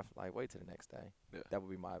 5, like, wait till the next day. Yeah. That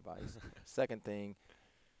would be my advice. Second thing,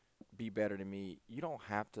 be better than me. You don't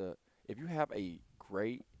have to, if you have a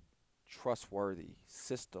great, trustworthy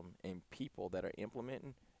system and people that are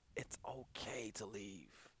implementing, it's okay to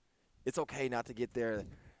leave. It's okay not to get there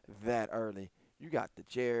that early. You got the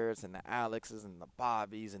Jareds and the Alexes and the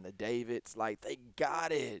Bobbies and the Davids. Like, they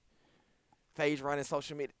got it. Phage running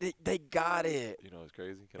social media. They got it. You know what's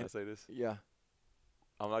crazy? Can I say this? Yeah.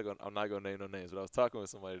 I'm not gonna name no names, but I was talking with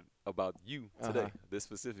somebody about you today, Uh-huh. this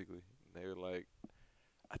specifically. And they were like,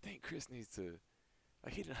 I think Chris needs to,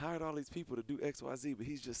 like, he done hired all these people to do X, Y, Z, but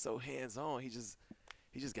he's just so hands on. He just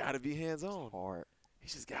got to be hands on. Hard. He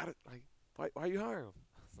just got to, like, why you hire him?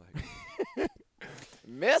 I was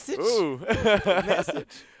Message. like, ooh.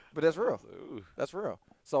 Message. But that's I real. was like, ooh. That's real.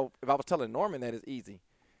 So if I was telling Norman that, it's easy.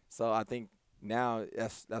 So I think now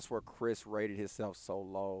that's where Chris rated himself so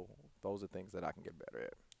low. Those are things that I can get better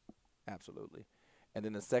at. Absolutely. And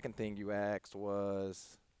then the second thing you asked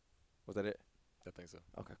was that it? I think so.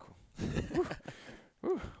 Okay, cool.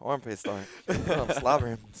 Whew, armpit start. I'm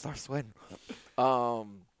slobbering, start sweating.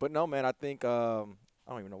 But no, man, I think I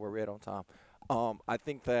don't even know where we're at on time. I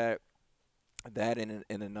think that in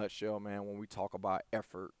a nutshell, man, when we talk about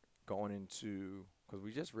effort going into, because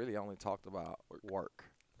we just really only talked about work,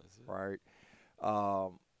 That's it. right?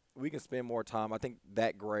 We can spend more time. I think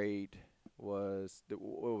that grade was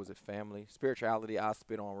what was it? Family, spirituality. I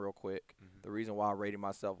spit on real quick. Mhm. The reason why I rated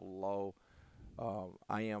myself low.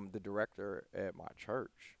 I am the director at my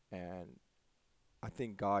church, and I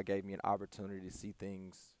think God gave me an opportunity to see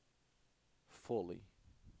things fully.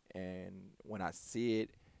 And when I see it,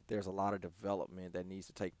 there's a lot of development that needs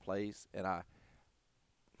to take place. And not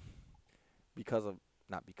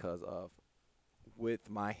because of, with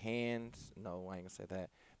my hands, no, I ain't gonna say that.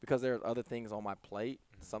 Because there's other things on my plate.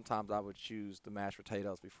 Mhm. Sometimes I would choose the mashed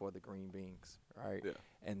potatoes before the green beans, right? Yeah.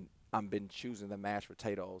 And I've been choosing the mashed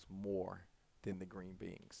potatoes more than the green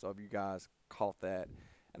beans. So if you guys caught that,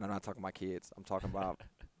 and I'm not talking my kids, I'm talking about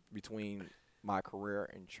between my career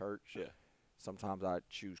and church. Yeah. Sometimes I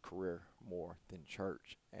choose career more than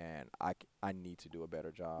church, and I need to do a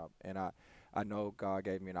better job. And I know God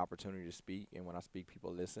gave me an opportunity to speak, and when I speak,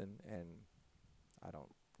 people listen, and I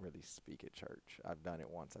don't really speak at church. I've done it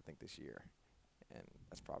once, I think, this year, and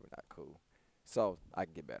that's probably not cool. So I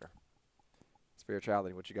can get better.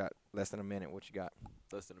 Spirituality, what you got? Less than a minute, what you got?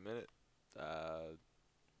 Less than a minute.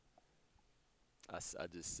 I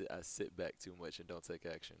sit back too much and don't take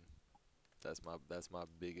action. That's my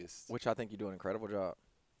biggest. Which I think you do an incredible job.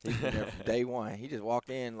 He's been there from day one. He just walked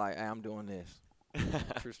in like, hey, I'm doing this.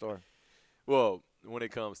 True story. Well, when it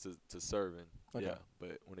comes to serving, Okay. yeah.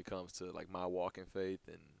 But when it comes to like my walk in faith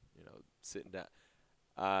and sitting down,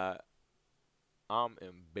 I'm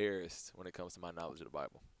embarrassed when it comes to my knowledge of the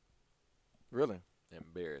Bible. Really?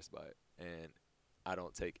 Embarrassed by it, and I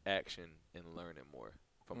don't take action in learning more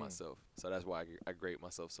for myself. So that's why I grade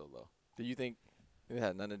myself so low. Do you think it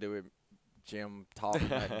had nothing to do with Jim talking?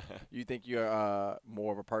 Like, you think you're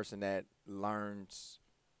more of a person that learns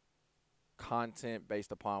content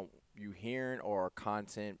based upon you hearing, or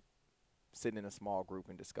content sitting in a small group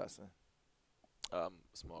and discussing?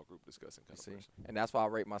 Small group discussing kind You of see? person. And that's why I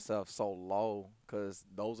rate myself so low, because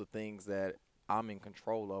those are things that I'm in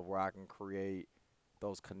control of, where I can create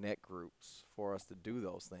those connect groups for us to do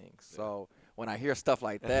those things. Yeah. So when I hear stuff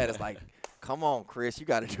like that, it's like, come on, Chris, you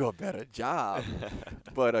got to do a better job.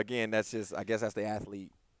 But again, that's just, I guess that's the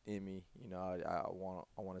athlete in me. I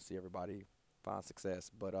want to see everybody find success.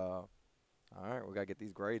 But all right, we got to get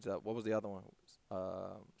these grades up. What was the other one?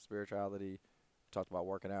 Spirituality. We talked about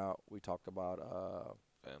working out. We talked about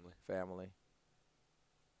Family. family.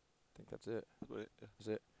 I think that's it. That's about it, yeah. That's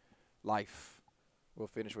it. Life. We'll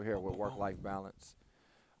finish with here with work-life balance.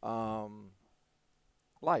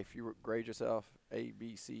 Life. You grade yourself A,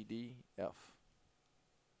 B, C, D, F.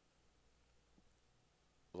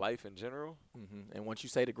 Life in general, And once you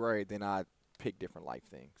say the grade, then I pick different life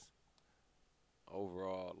things.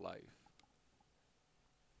 overall life.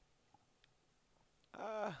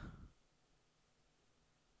 I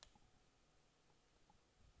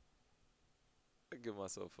give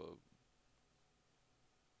myself a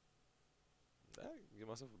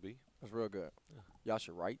B. That's real good. Yeah. Y'all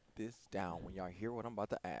should write this down when y'all hear what I'm about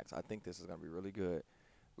to ask. I think this is going to be really good.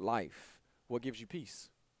 Life. What gives you peace?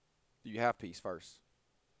 Do you have peace first?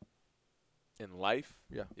 In life,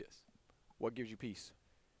 Yeah. yes. What gives you peace?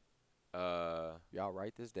 Y'all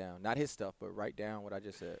write this down. Not his stuff, but write down what I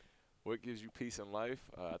just said. What gives you peace in life?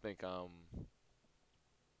 I think um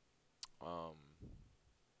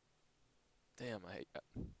damn, I hate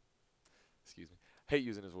excuse me. Hate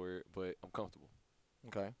using this word, but I'm comfortable.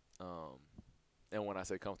 Okay. And when I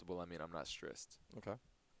say comfortable, I mean I'm not stressed Okay.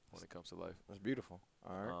 when it comes to life. That's beautiful.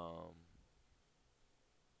 All right.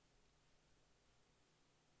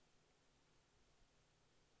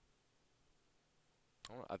 I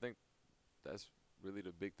don't know, I think that's really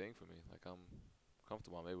the big thing for me. Like I'm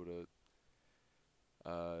comfortable. I'm able to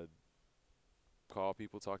call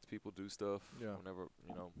people, talk to people, do stuff Yeah. whenever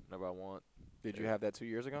I want. Did you Yeah. have that 2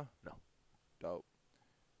 years ago? No. Dope.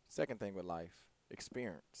 Second thing with life,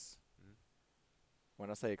 experience. Mhm.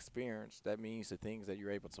 When I say experience, that means the things that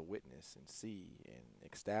you're able to witness and see and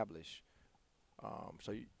establish.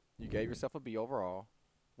 So you gave yourself a B overall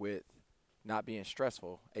with not being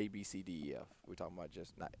stressful, A, B, C, D, E, F. We're talking about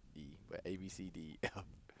just not E, but A, B, C, D, E, F.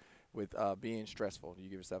 With being stressful, you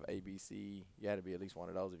give yourself A, B, C. You had to be at least one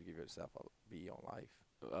of those if you give yourself a B on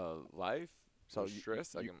life. Life. So So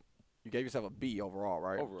stress. I you, can you gave yourself a B overall,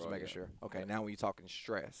 right? Overall, Just making yeah. sure. Okay, Yeah. now when you're talking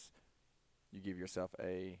stress, you give yourself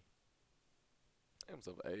a give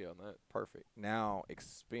myself an A on that. perfect. Now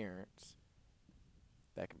experience.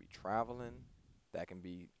 That can be traveling. That can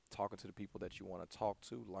be talking to the people that you want to talk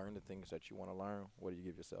to, learn the things that you want to learn. What do you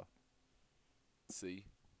give yourself? C.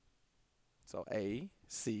 So A,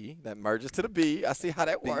 C, that merges to the B. I see how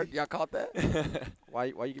that B. worked. Y'all caught that? Why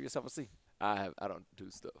you give yourself a C? I don't do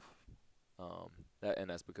stuff.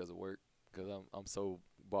 That's because of work. Because I'm so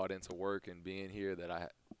bought into work and being here that I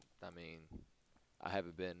mean, I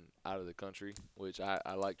haven't been out of the country, which I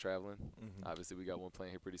like traveling. Mm-hmm. Obviously, we got one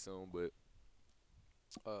playing here pretty soon, but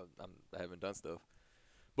I haven't done stuff.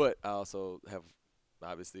 But I also have,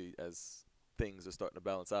 obviously, as things are starting to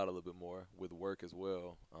balance out a little bit more with work as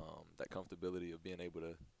well, that comfortability of being able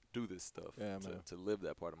to do this stuff, Yeah, man. to live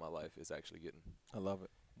that part of my life is actually getting. I love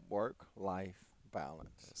it. Work-life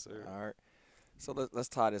balance. Yes, sir. All right. So let's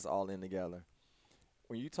tie this all in together.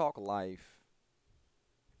 When you talk life,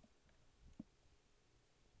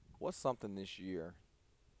 what's something this year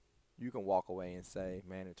you can walk away and say,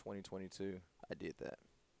 man, in 2022, I did that.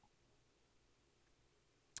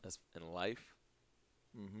 That's in life.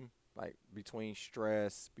 Mm-hmm. Like between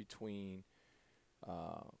stress, between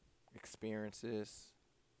experiences,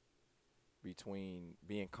 between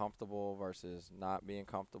being comfortable versus not being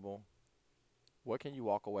comfortable. What can you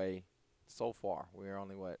walk away so far? We're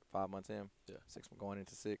only, 5 months in? Yeah. 6 going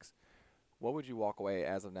into 6. What would you walk away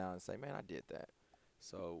as of now and say, man, I did that?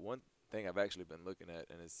 So one thing I've actually been looking at,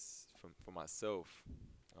 and it's for myself,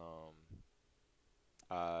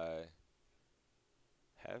 I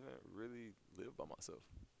haven't really lived by myself.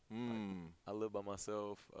 I lived by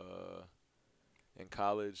myself in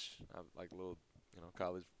college. I like a little,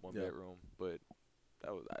 college one Yeah. bedroom, but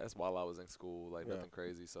that's while I was in school, like Yeah. nothing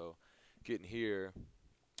crazy. So getting here,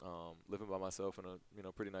 living by myself in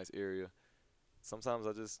a pretty nice area. Sometimes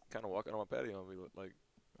I just kind of walk out on my patio and be like,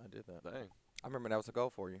 I did that. dang, I remember that was a goal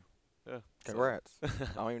for you. yeah. So- Congrats. I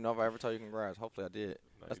don't even know if I ever told you congrats. Hopefully I did.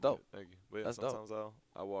 No, That's you dope. did. Thank you. But yeah, That's dope. sometimes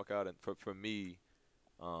I walk out, and for me,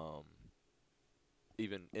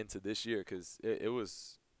 even into this year, because it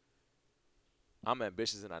was, I'm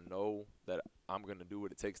ambitious and I know that I'm gonna do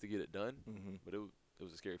what it takes to get it done. Mm-hmm. But it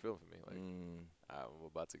was a scary feeling for me. Like I'm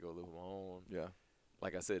about to go live on my own. Yeah.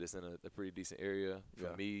 Like I said, it's in a pretty decent area for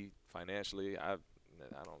Yeah. me financially. I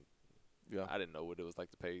don't. Yeah. I didn't know what it was like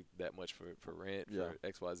to pay that much for rent, Yeah. for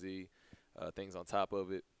XYZ, things on top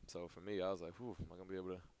of it. So for me, I was like, whew, am I gonna be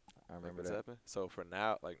able to I make remember this that. happen? So for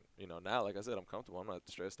now, now, like I said, I'm comfortable. I'm not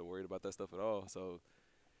stressed or worried about that stuff at all. So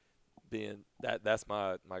being that's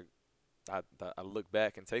my I look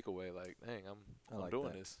back and take away like, dang, I I'm like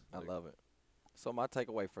doing that. this. I Like, love it. So my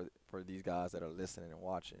takeaway for these guys that are listening and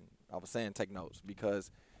watching, I was saying take notes because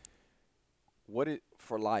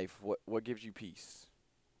for life, what gives you peace?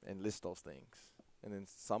 And list those things. And then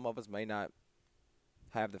some of us may not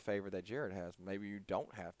have the favor that Jared has. Maybe you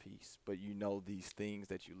don't have peace, but you know these things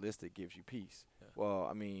that you listed gives you peace. Yeah. Well,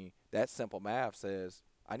 I mean, that simple math says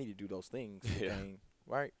I need to do those things to Yeah. gain,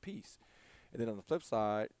 right, peace. And then on the flip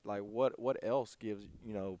side, like what else gives,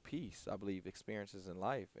 peace? I believe experiences in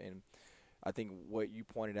life. And I think what you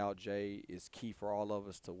pointed out, Jay, is key for all of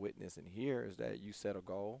us to witness and hear is that you set a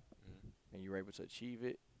goal mhm. and you're able to achieve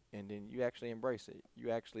it, and then you actually embrace it. You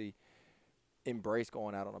actually embrace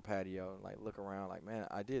going out on a patio and like look around like, man,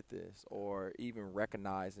 I did this, or even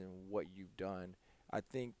recognizing what you've done. I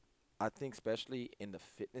think especially in the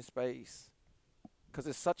fitness space, because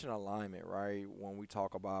it's such an alignment, right? When we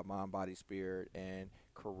talk about mind, body, spirit, and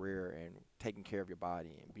career, and taking care of your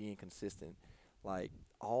body and being consistent, like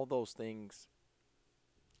all those things.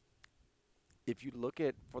 If you look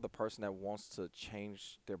at for the person that wants to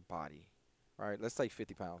change their body, right? Let's say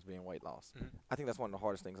 50 pounds being weight loss. Mhm. I think that's one of the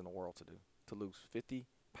hardest things in the world to do. To lose 50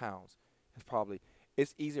 pounds is probably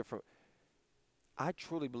it's easier for. I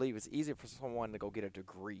truly believe it's easier for someone to go get a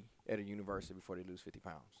degree at a university before they lose 50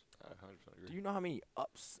 pounds. I 100% Do agree. you know how many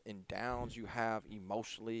ups and downs you have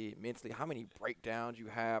emotionally, mentally? How many breakdowns you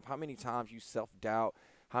have? How many times you self-doubt?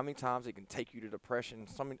 How many times it can take you to depression?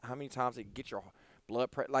 How many times it can get your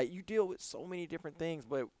blood pressure? Like you deal with so many different things.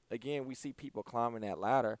 But again, we see people climbing that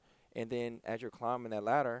ladder, and then as you're climbing that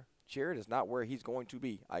ladder, Jared is not where he's going to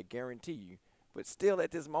be. I guarantee you. But still,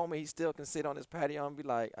 at this moment, he still can sit on his patio and be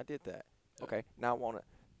like, "I did that. Yeah. Okay, now I want to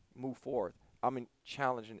move forward." I'm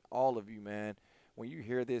challenging all of you, man. When you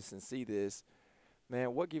hear this and see this,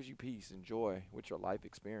 man, what gives you peace and joy with your life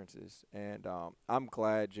experiences? And I'm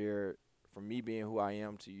glad, Jared, for me being who I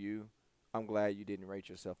am to you, I'm glad you didn't rate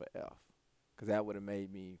yourself an F, because that would have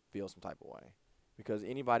made me feel some type of way. Because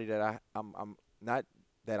anybody that I'm not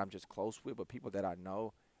that I'm just close with, but people that I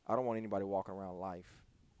know, I don't want anybody walking around life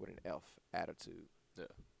with an F attitude. Yeah.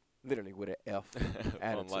 Literally with an F On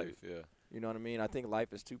attitude. life, yeah. You know what I mean? I think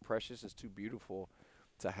life is too precious, it's too beautiful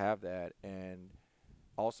to have that. And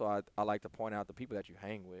also, I like to point out the people that you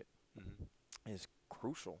hang with Hmm. is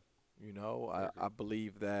crucial. You know, I agree. I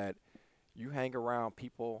believe that you hang around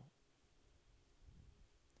people.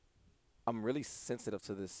 I'm really sensitive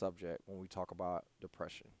to this subject when we talk about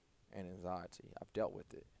depression and anxiety. I've dealt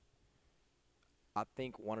with it. I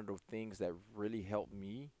think one of the things that really helped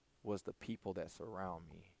me was the people that surround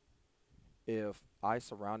me. If I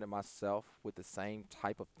surrounded myself with the same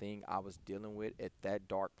type of thing I was dealing with at that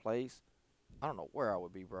dark place, I don't know where I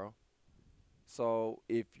would be, bro. So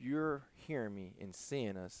if you're hearing me and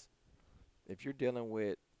seeing us, if you're dealing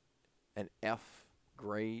with an F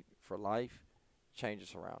grade for life, change your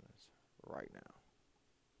surroundings right now.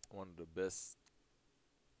 One of the best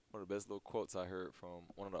little quotes I heard from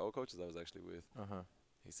one of the old coaches I was actually with. Uh-huh.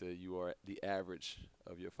 He said, "You are the average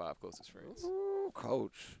of your 5 closest friends." Ooh,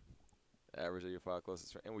 coach. Average of your 5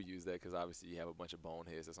 closest friends, and we use that because obviously you have a bunch of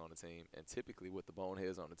boneheads that's on the team, and typically what the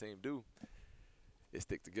boneheads on the team do is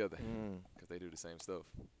stick together because they do the same stuff.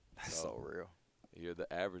 That's so real. You're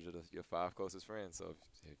the average of your 5 closest friends. So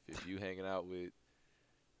if you hanging out with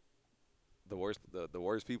the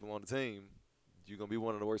worst people on the team, you're gonna be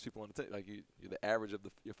one of the worst people on the team. Like you're the average of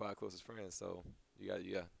your 5 closest friends. So you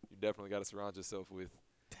definitely got to surround yourself with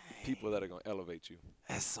people that are gonna elevate you.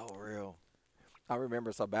 That's so real. I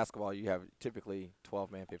remember, so basketball, you have typically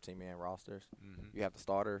 12-man, 15-man rosters. Mm-hmm. You have the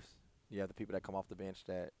starters. You have the people that come off the bench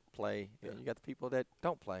that play. Yeah. And you got the people that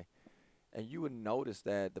don't play. And you would notice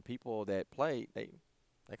that the people that play, they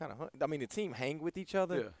kind of, I mean, the team hang with each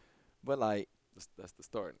other. Yeah, But, like, that's the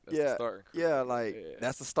start. That's Yeah, the starting crew. yeah, like, Yeah.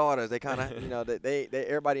 that's the starters. They kind of, they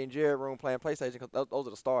everybody in Jared room playing PlayStation, 'cause those are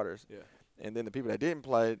the starters. Yeah. And then the people that didn't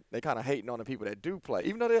play, they kind of hating on the people that do play.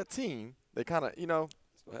 Even though they're a team, they kind of,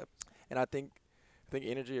 That's what happens. and I think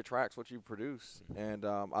energy attracts what you produce. And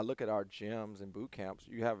I look at our gyms and boot camps.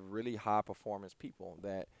 You have really high performance people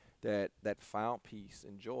that found peace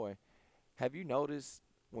and joy. Have you noticed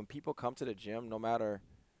when people come to the gym, no matter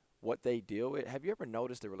what they deal with, have you ever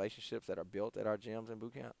noticed the relationships that are built at our gyms and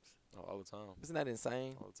boot camps? Oh, all the time. Isn't that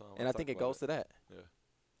insane? All the time. And I think it goes to that. Yeah.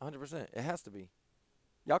 100%. It has to be.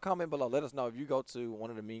 Y'all comment below. Let us know if you go to one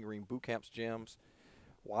of the Mean Green boot camps gyms.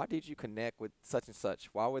 Why did you connect with such and such?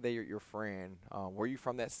 Why were they your friend? Were you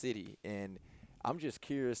from that city? And I'm just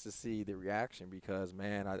curious to see the reaction because,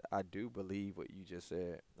 man, I do believe what you just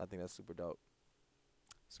said. I think that's super dope.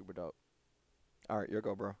 Super dope. All right, your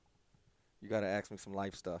go, bro. You got to ask me some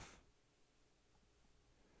life stuff.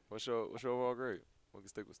 What's your overall grade? We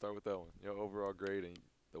can start with that one. Your overall grade and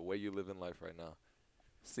the way you live in life right now.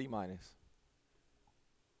 C minus.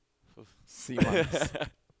 C minus.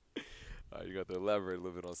 All right, you got to elaborate a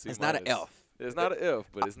little bit on C. It's not an F. It's not an F,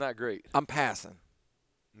 but it's not great. I'm passing.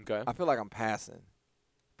 Okay. I feel like I'm passing,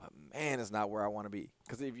 but man, it's not where I want to be.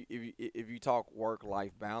 Because if you talk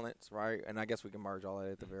work-life balance, right, and I guess we can merge all that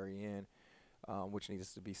at the very end, which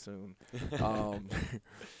needs to be soon.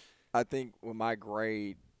 I think with my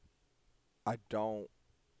grade, I've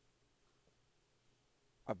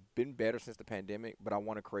been better since the pandemic, but I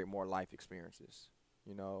want to create more life experiences.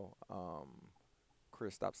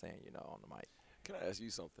 Chris, stop saying on the mic. Can I ask you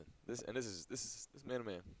something? This is man to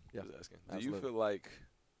man. Yeah, Just asking. Do absolutely. you feel like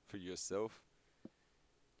for yourself?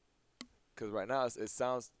 Because right now it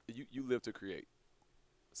sounds you live to create.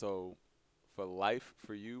 So for life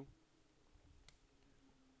for you,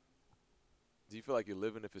 Do you feel like you're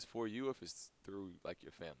living if it's for you, or if it's through like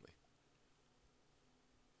your family?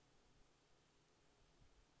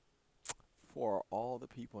 For all the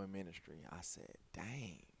people in ministry, I said,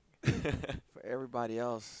 dang. For everybody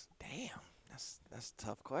else, damn. That's a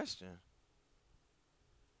tough question.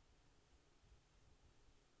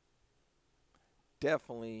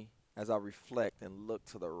 Definitely, as I reflect and look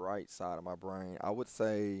to the right side of my brain, I would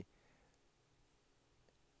say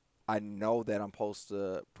I know that I'm supposed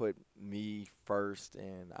to put me first,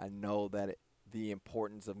 and I know that the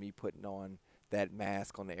importance of me putting on that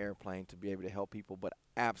mask on the airplane to be able to help people. But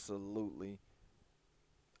absolutely,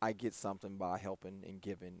 I get something by helping and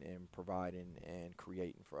giving and providing and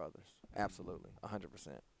creating for others. Absolutely, 100%,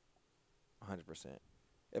 100%.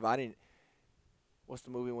 If I didn't, what's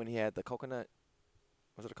the movie when he had the coconut?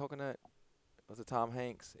 Was it a coconut? Was it Tom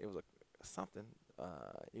Hanks? It was a something.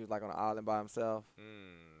 He was like on an island by himself.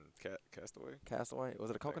 Castaway? Castaway.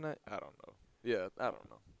 Was it a coconut? I don't know. Yeah, I don't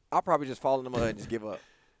know. I'll probably just fall in the mud and just give up.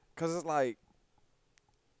 Cause it's like,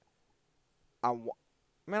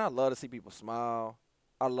 man, I love to see people smile.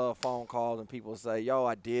 I love phone calls and people say, "Yo,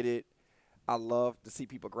 I did it." I love to see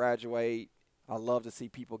people graduate. I love to see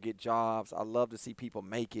people get jobs. I love to see people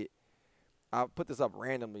make it. I put this up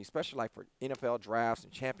randomly, especially like for NFL drafts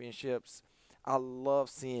and championships. I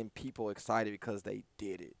love seeing people excited because they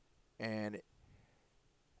did it. And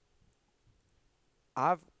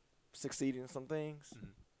I've succeeded in some things,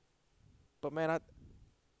 Mhm. but man,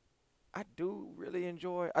 I do really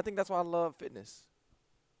enjoy. I think that's why I love fitness.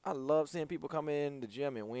 I love seeing people come in the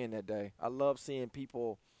gym and win that day. I love seeing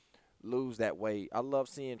people lose that weight. I love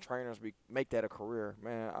seeing trainers make that a career.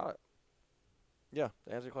 Man, yeah,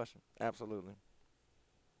 to answer your question, absolutely.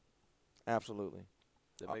 Absolutely.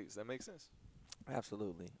 That makes sense.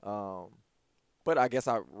 Absolutely. But I guess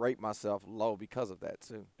I rate myself low because of that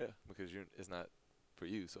too. Yeah, because it's not for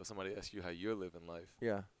you. So if somebody asks you how you're living life,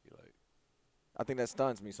 Yeah. you're like, I think that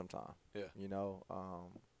stuns me sometimes. yeah. You know,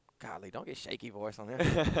 golly, don't get shaky voice on there.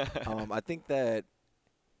 I think that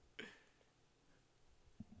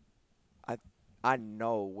I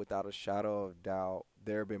know without a shadow of doubt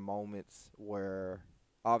there have been moments where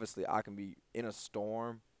obviously I can be in a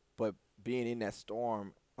storm, but being in that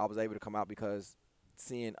storm, I was able to come out because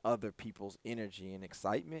seeing other people's energy and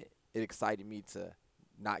excitement, it excited me to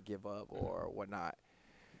not give up or whatnot.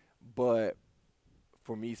 But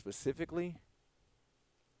for me specifically,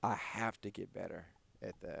 I have to get better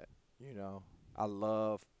at that. You know, I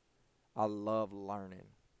love learning.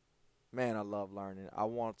 Man, I love learning. I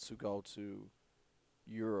want to go to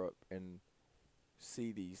Europe and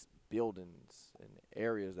see these buildings and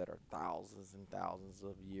areas that are thousands and thousands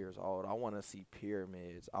of years old. I want to see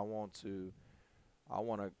pyramids. I want to I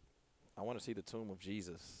want to see the tomb of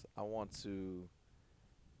Jesus. I want to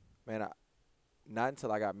man, not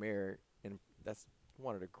until I got married, and that's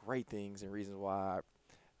one of the great things and reasons why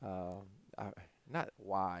I not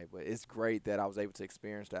why, but it's great that I was able to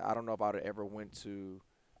experience that. I don't know if I'd have ever went to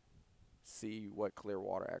see what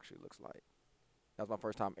Clearwater actually looks like. That was my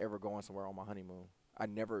first time ever going somewhere on my honeymoon. I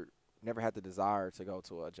never had the desire to go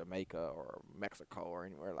to a Jamaica or Mexico or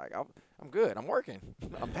anywhere. Like I'm good. I'm working.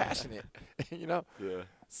 I'm passionate. You know. Yeah.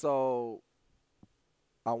 So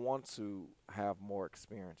I want to have more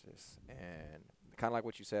experiences, and kind of like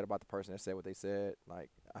what you said about the person that said what they said. Like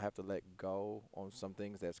I have to let go on some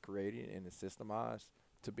things that's created and is systemized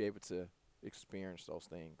to be able to experience those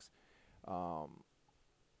things. Um,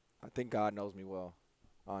 I think God knows me well,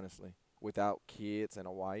 honestly. Without kids and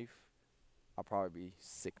a wife, I'll probably be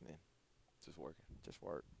sickening. Just working. Just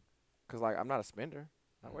work. Cause like I'm not a spender.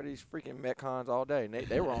 I wear these freaking Metcons all day, and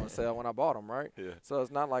they were on sale when I bought them, right? Yeah. So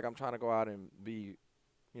it's not like I'm trying to go out and be,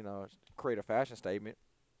 create a fashion statement.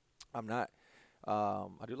 I'm not. I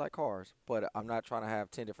do like cars, but I'm not trying to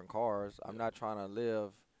have 10 different cars. I'm not trying to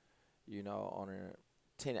live, on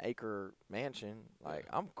a 10-acre mansion. Like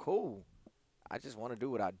I'm cool. I just want to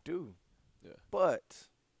do what I do. Yeah. But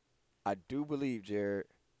I do believe, Jared,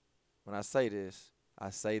 when I say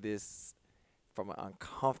this from an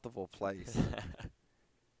uncomfortable place.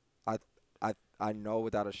 I know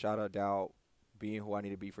without a shadow of doubt, being who I need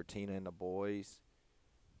to be for Tina and the boys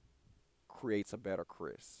creates a better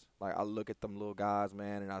Chris. Like I look at them little guys,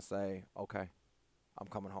 man, and I say, okay, I'm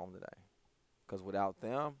coming home today. Because without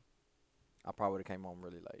them, I probably would have came home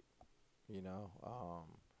really late.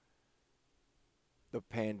 The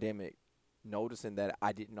pandemic, noticing that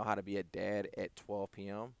I didn't know how to be a dad at 12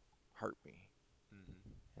 p.m. hurt me.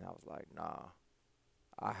 Mm-hmm. And I was like, nah,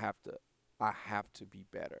 I have to be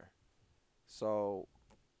better. So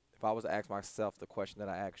if I was to ask myself the question that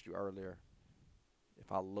I asked you earlier,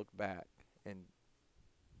 if I look back in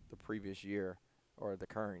the previous year or the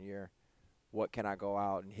current year, what can I go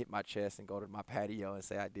out and hit my chest and go to my patio and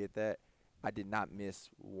say I did that, I did not miss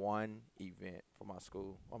one event for my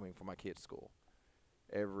school. I mean, for my kids' school.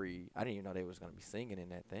 I didn't even know they was gonna be singing in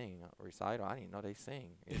that thing recital. I didn't even know they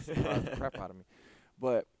sing. It surprised the crap out of me.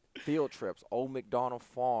 But field trips, Old McDonald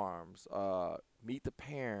Farms, Meet the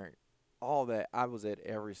Parent, all that. I was at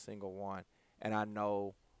every single one, and I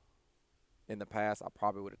know in the past I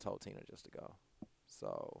probably would have told Tina just to go.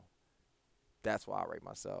 So that's why I rate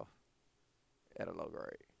myself at a low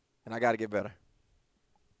grade, and I got to get better.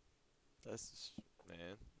 That's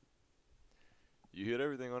man. You hit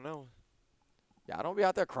everything on that one. Yeah, I don't be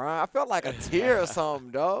out there crying. I felt like a tear or something,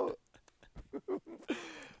 dog.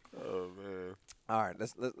 Oh man. All right,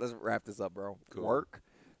 let's wrap this up, bro. Cool.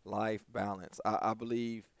 Work-life balance. I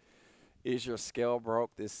believe Is Your Scale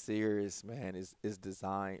Broke? This series, man, is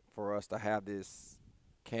designed for us to have this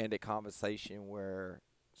candid conversation where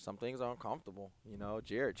some things are uncomfortable. You know,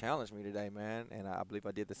 Jared challenged me today, man, and I believe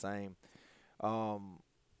I did the same.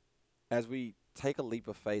 As we take a leap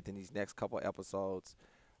of faith in these next couple episodes,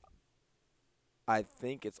 I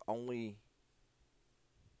think it's only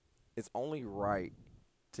right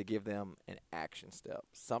to give them an action step,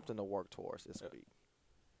 something to work towards this week.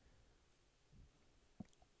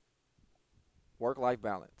 Work-life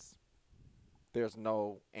balance. There's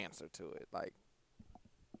no answer to it. Like,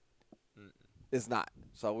 it's not.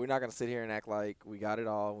 So we're not going to sit here and act like we got it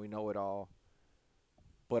all, we know it all.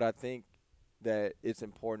 But I think that it's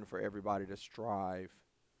important for everybody to strive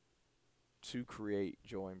to create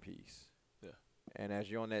joy and peace. Yeah. And as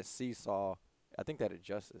you're on that seesaw, I think that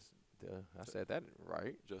adjusts. I said that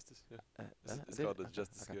right. Justice. Yeah. It's Did called it? the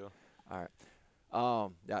justice Okay. scale. All right.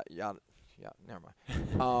 Yeah. Never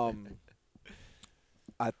mind.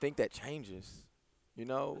 I think that changes. You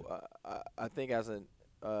know, I think as an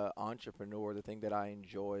entrepreneur, the thing that I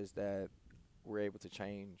enjoy is that we're able to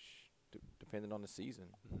change depending on the season,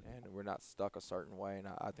 and we're not stuck a certain way. And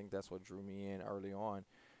I think that's what drew me in early on.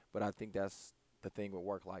 But I think that's the thing with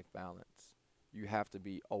work-life balance. You have to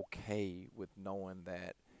be okay with knowing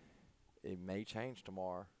that it may change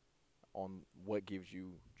tomorrow on what gives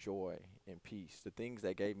you joy and peace. The things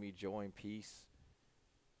that gave me joy and peace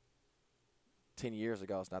 10 years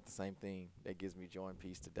ago is not the same thing that gives me joy and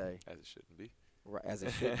peace today, As it shouldn't be. right, as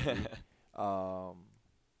it should be.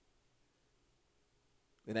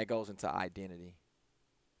 And that goes into identity.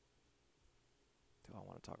 Do I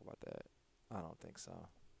want to talk about that? I don't think so.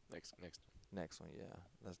 Next one, yeah.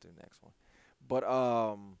 Let's do next one. But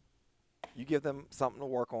you give them something to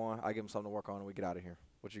work on. I give them something to work on, and we get out of here.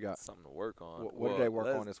 What you got? Something to work on. What did they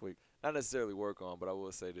work on this week? Not necessarily work on, but I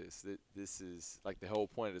will say this. This is, like, the whole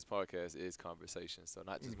point of this podcast is conversation. So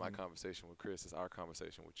not just my conversation with Chris, it's our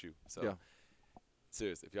conversation with you. So, Yeah.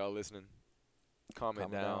 seriously, if y'all listening,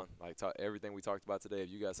 comment down. Like, talk everything we talked about today. If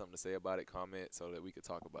you got something to say about it, comment so that we could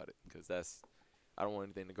talk about it. Because I don't want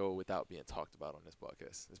anything to go without being talked about on this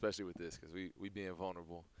podcast, especially with this, because we being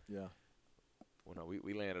vulnerable. Yeah. Well, no,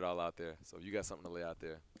 we laying it all out there. So if you got something to lay out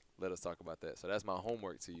there, let us talk about that. So that's my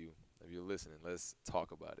homework to you. If you're listening, let's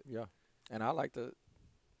talk about it. Yeah. And I like to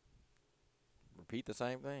repeat the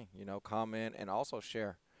same thing, you know, comment and also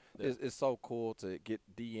share. Yeah. It's so cool to get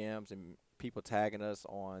DMs and people tagging us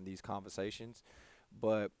on these conversations.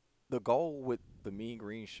 But the goal with the Mean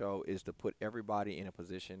Green Show is to put everybody in a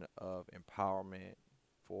position of empowerment,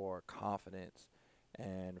 for confidence,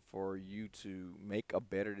 and for you to make a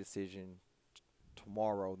better decision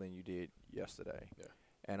tomorrow than you did yesterday. Yeah.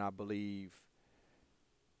 And I believe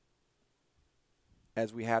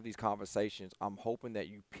as we have these conversations, I'm hoping that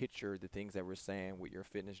you picture the things that we're saying with your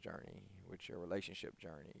fitness journey, with your relationship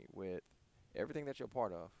journey, with everything that you're a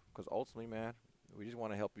part of. Because ultimately, man, we just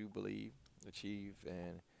want to help you believe, achieve,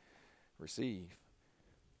 and receive.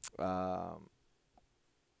 So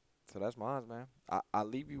that's mine, man. I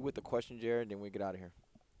leave you with the question, Jared, and then we get out of here.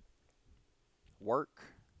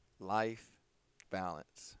 Work-life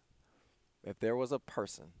balance. If there was a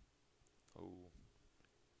person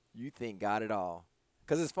you think got it all,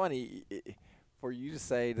 because it's funny for you to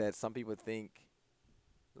say that some people think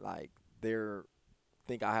like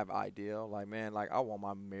think I have ideal. Like, man, like I want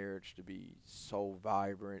my marriage to be so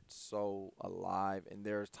vibrant, so alive. And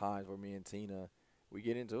there's times where me and Tina, we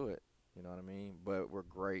get into it. You know what I mean? But we're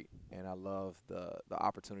great, and I love the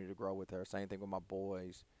opportunity to grow with her. Same thing with my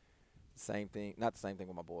boys. Same thing, not the same thing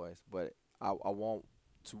with my boys, but I want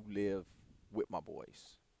to live with my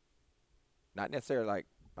boys. Not necessarily like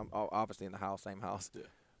I'm obviously in the house, same house, Yeah.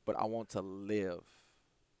 but I want to live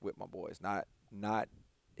with my boys, not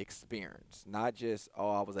experience, not just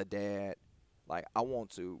I was a dad. Like, I want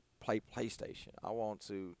to play PlayStation. I want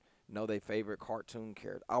to know their favorite cartoon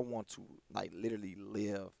character. I want to like literally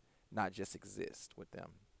live not just exist with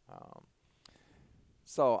them.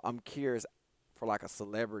 So I'm curious for like a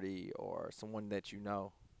celebrity or someone that you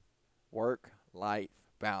know, work, life,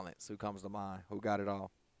 balance. Who comes to mind? Who got it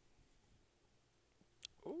all?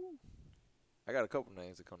 Ooh. I got a couple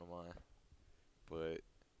names that come to mind, but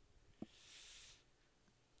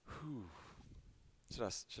whew. Should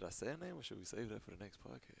I say a name or should we save that for the next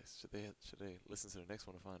podcast? Should they listen to the next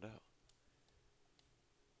one to find out?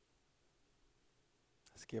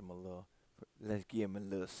 Let's give him a little. Let's give him a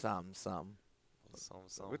little something, something. Some.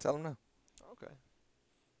 We'll tell him now. Okay.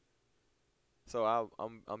 So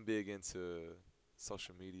I'm big into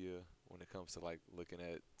social media when it comes to like looking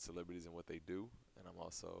at celebrities and what they do, and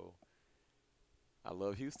I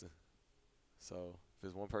love Houston. So if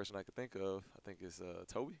there's one person I could think of, I think it's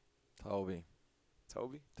Toby. Toby.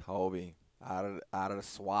 Out of the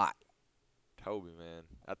SWAT. Toby, man.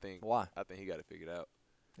 Why? I think he got it figured out.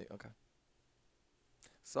 Yeah, okay.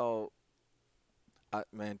 So,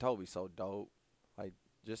 man, Toby's so dope. Like,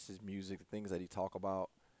 just his music, the things that he talk about.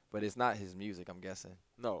 But it's not his music, I'm guessing.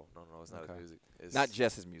 No, it's not his Okay. music. It's Not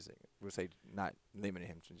just his music. We'll say not limiting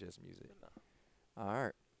him to just music. No. All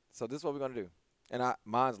right. So this is what we're going to do. And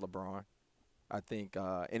mine's LeBron. I think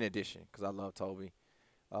in addition, because I love Toby.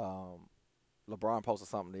 LeBron posted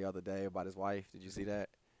something the other day about his wife. Did you see that?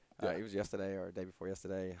 Yeah. It was yesterday or the day before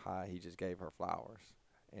yesterday. He just gave her flowers.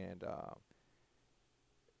 And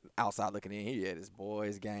outside looking in, he had his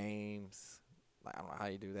boys' games. Like, I don't know how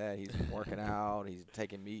you do that. He's working out. He's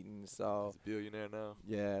taking meetings. So, He's a billionaire now.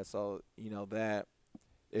 yeah. So, that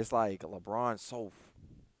it's like LeBron's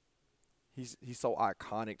he's so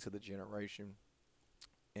iconic to the generation.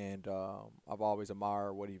 And I've always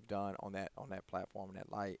admired what he's done on that platform and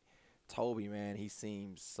that light. Toby, man, he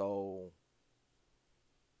seems so.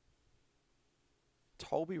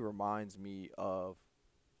 Toby reminds me of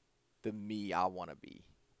the me I want to be.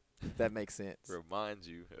 If that makes sense. Reminds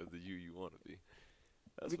you of the you want to be.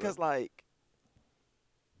 That's Because, like,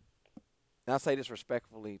 and I say this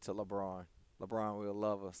respectfully to LeBron. LeBron will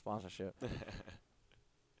love a sponsorship.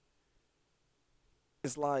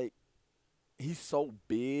 It's like he's so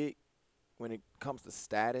big when it comes to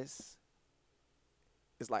status.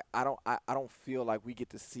 It's like I don't feel like we get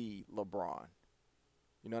to see LeBron.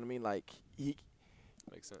 You know what I mean? Like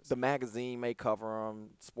makes sense. the magazine may cover him.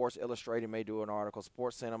 Sports Illustrated may do an article.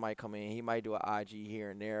 Sports Center might come in. He might do an IG here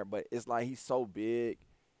and there. But it's like he's so big.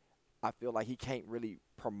 I feel like he can't really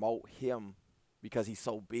promote him because he's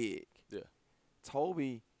so big. Yeah.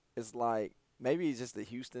 Toby is like, maybe it's just the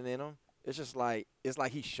Houston in him. It's just like, it's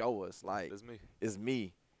like he show us, like, That's me. it's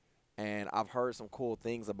me. And I've heard some cool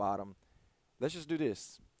things about him. Let's just do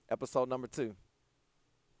this. Episode number 2. We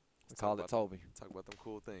Let's call talk it Toby. Talk about them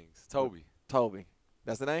cool things. Toby. Toby.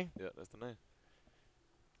 That's the name? Yeah, that's the name.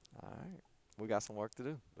 All right. We got some work to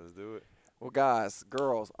do. Let's do it. Well, guys,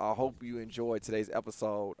 girls, I hope you enjoyed today's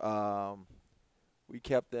episode. We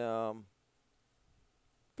kept them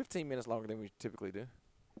 15 minutes longer than we typically do.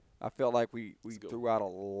 I felt like we That's a good threw out a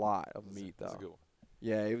lot of meat, That's a though. good one.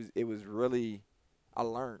 Yeah, it was really, I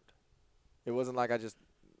learned. It wasn't like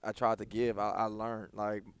I tried to give. I learned.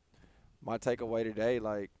 Like, my takeaway today,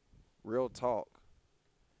 like, real talk.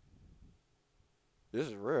 This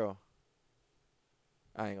is real.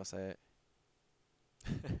 I ain't gonna say it.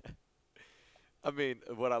 I mean,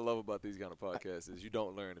 what I love about these kind of podcasts is you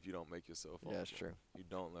don't learn if you don't make yourself vulnerable. Yeah, that's true. You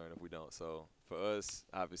don't learn if we don't. So for us,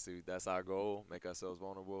 obviously, that's our goal: make ourselves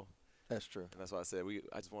vulnerable. That's true. And that's why I said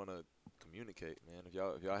I just want to communicate, man. If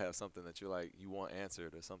y'all have something that you're like you want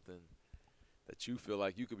answered or something that you feel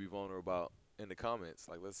like you could be vulnerable about in the comments,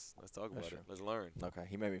 like let's talk about true. it. Let's learn. Okay,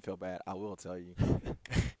 he made me feel bad. I will tell you.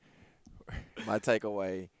 My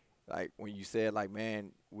takeaway, like, when you said, like,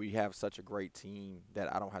 man, we have such a great team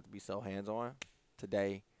that I don't have to be so hands-on.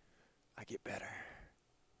 Today, I get better.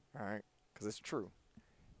 All right? Because it's true.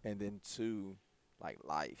 And then, 2, like,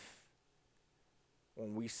 life.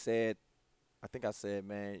 When we said, I think I said,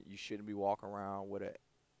 man, you shouldn't be walking around with a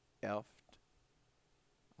effed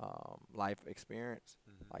life experience.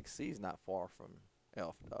 Mhm. Like, C's not far from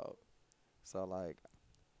Elf, dog. So, like,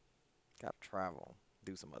 got to travel,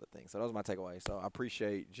 do some other things. So, that was my takeaway. So, I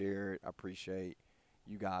appreciate Jared. I appreciate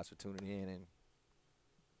you guys for tuning in and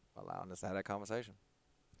allowing us to have that conversation.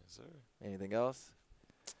 Yes, sir. Anything else?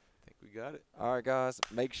 I think we got it. All right, guys.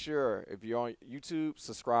 Make sure, if you're on YouTube,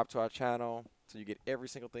 subscribe to our channel so you get every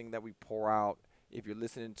single thing that we pour out. If you're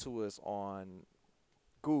listening to us on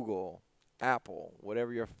Google, Apple,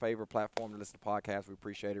 whatever your favorite platform to listen to podcasts, we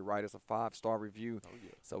appreciate it. Write us a 5-star review Oh yeah.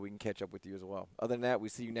 so we can catch up with you as well. Other than that, we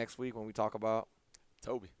see you next week when we talk about.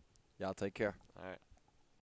 Toby. Y'all take care. All right.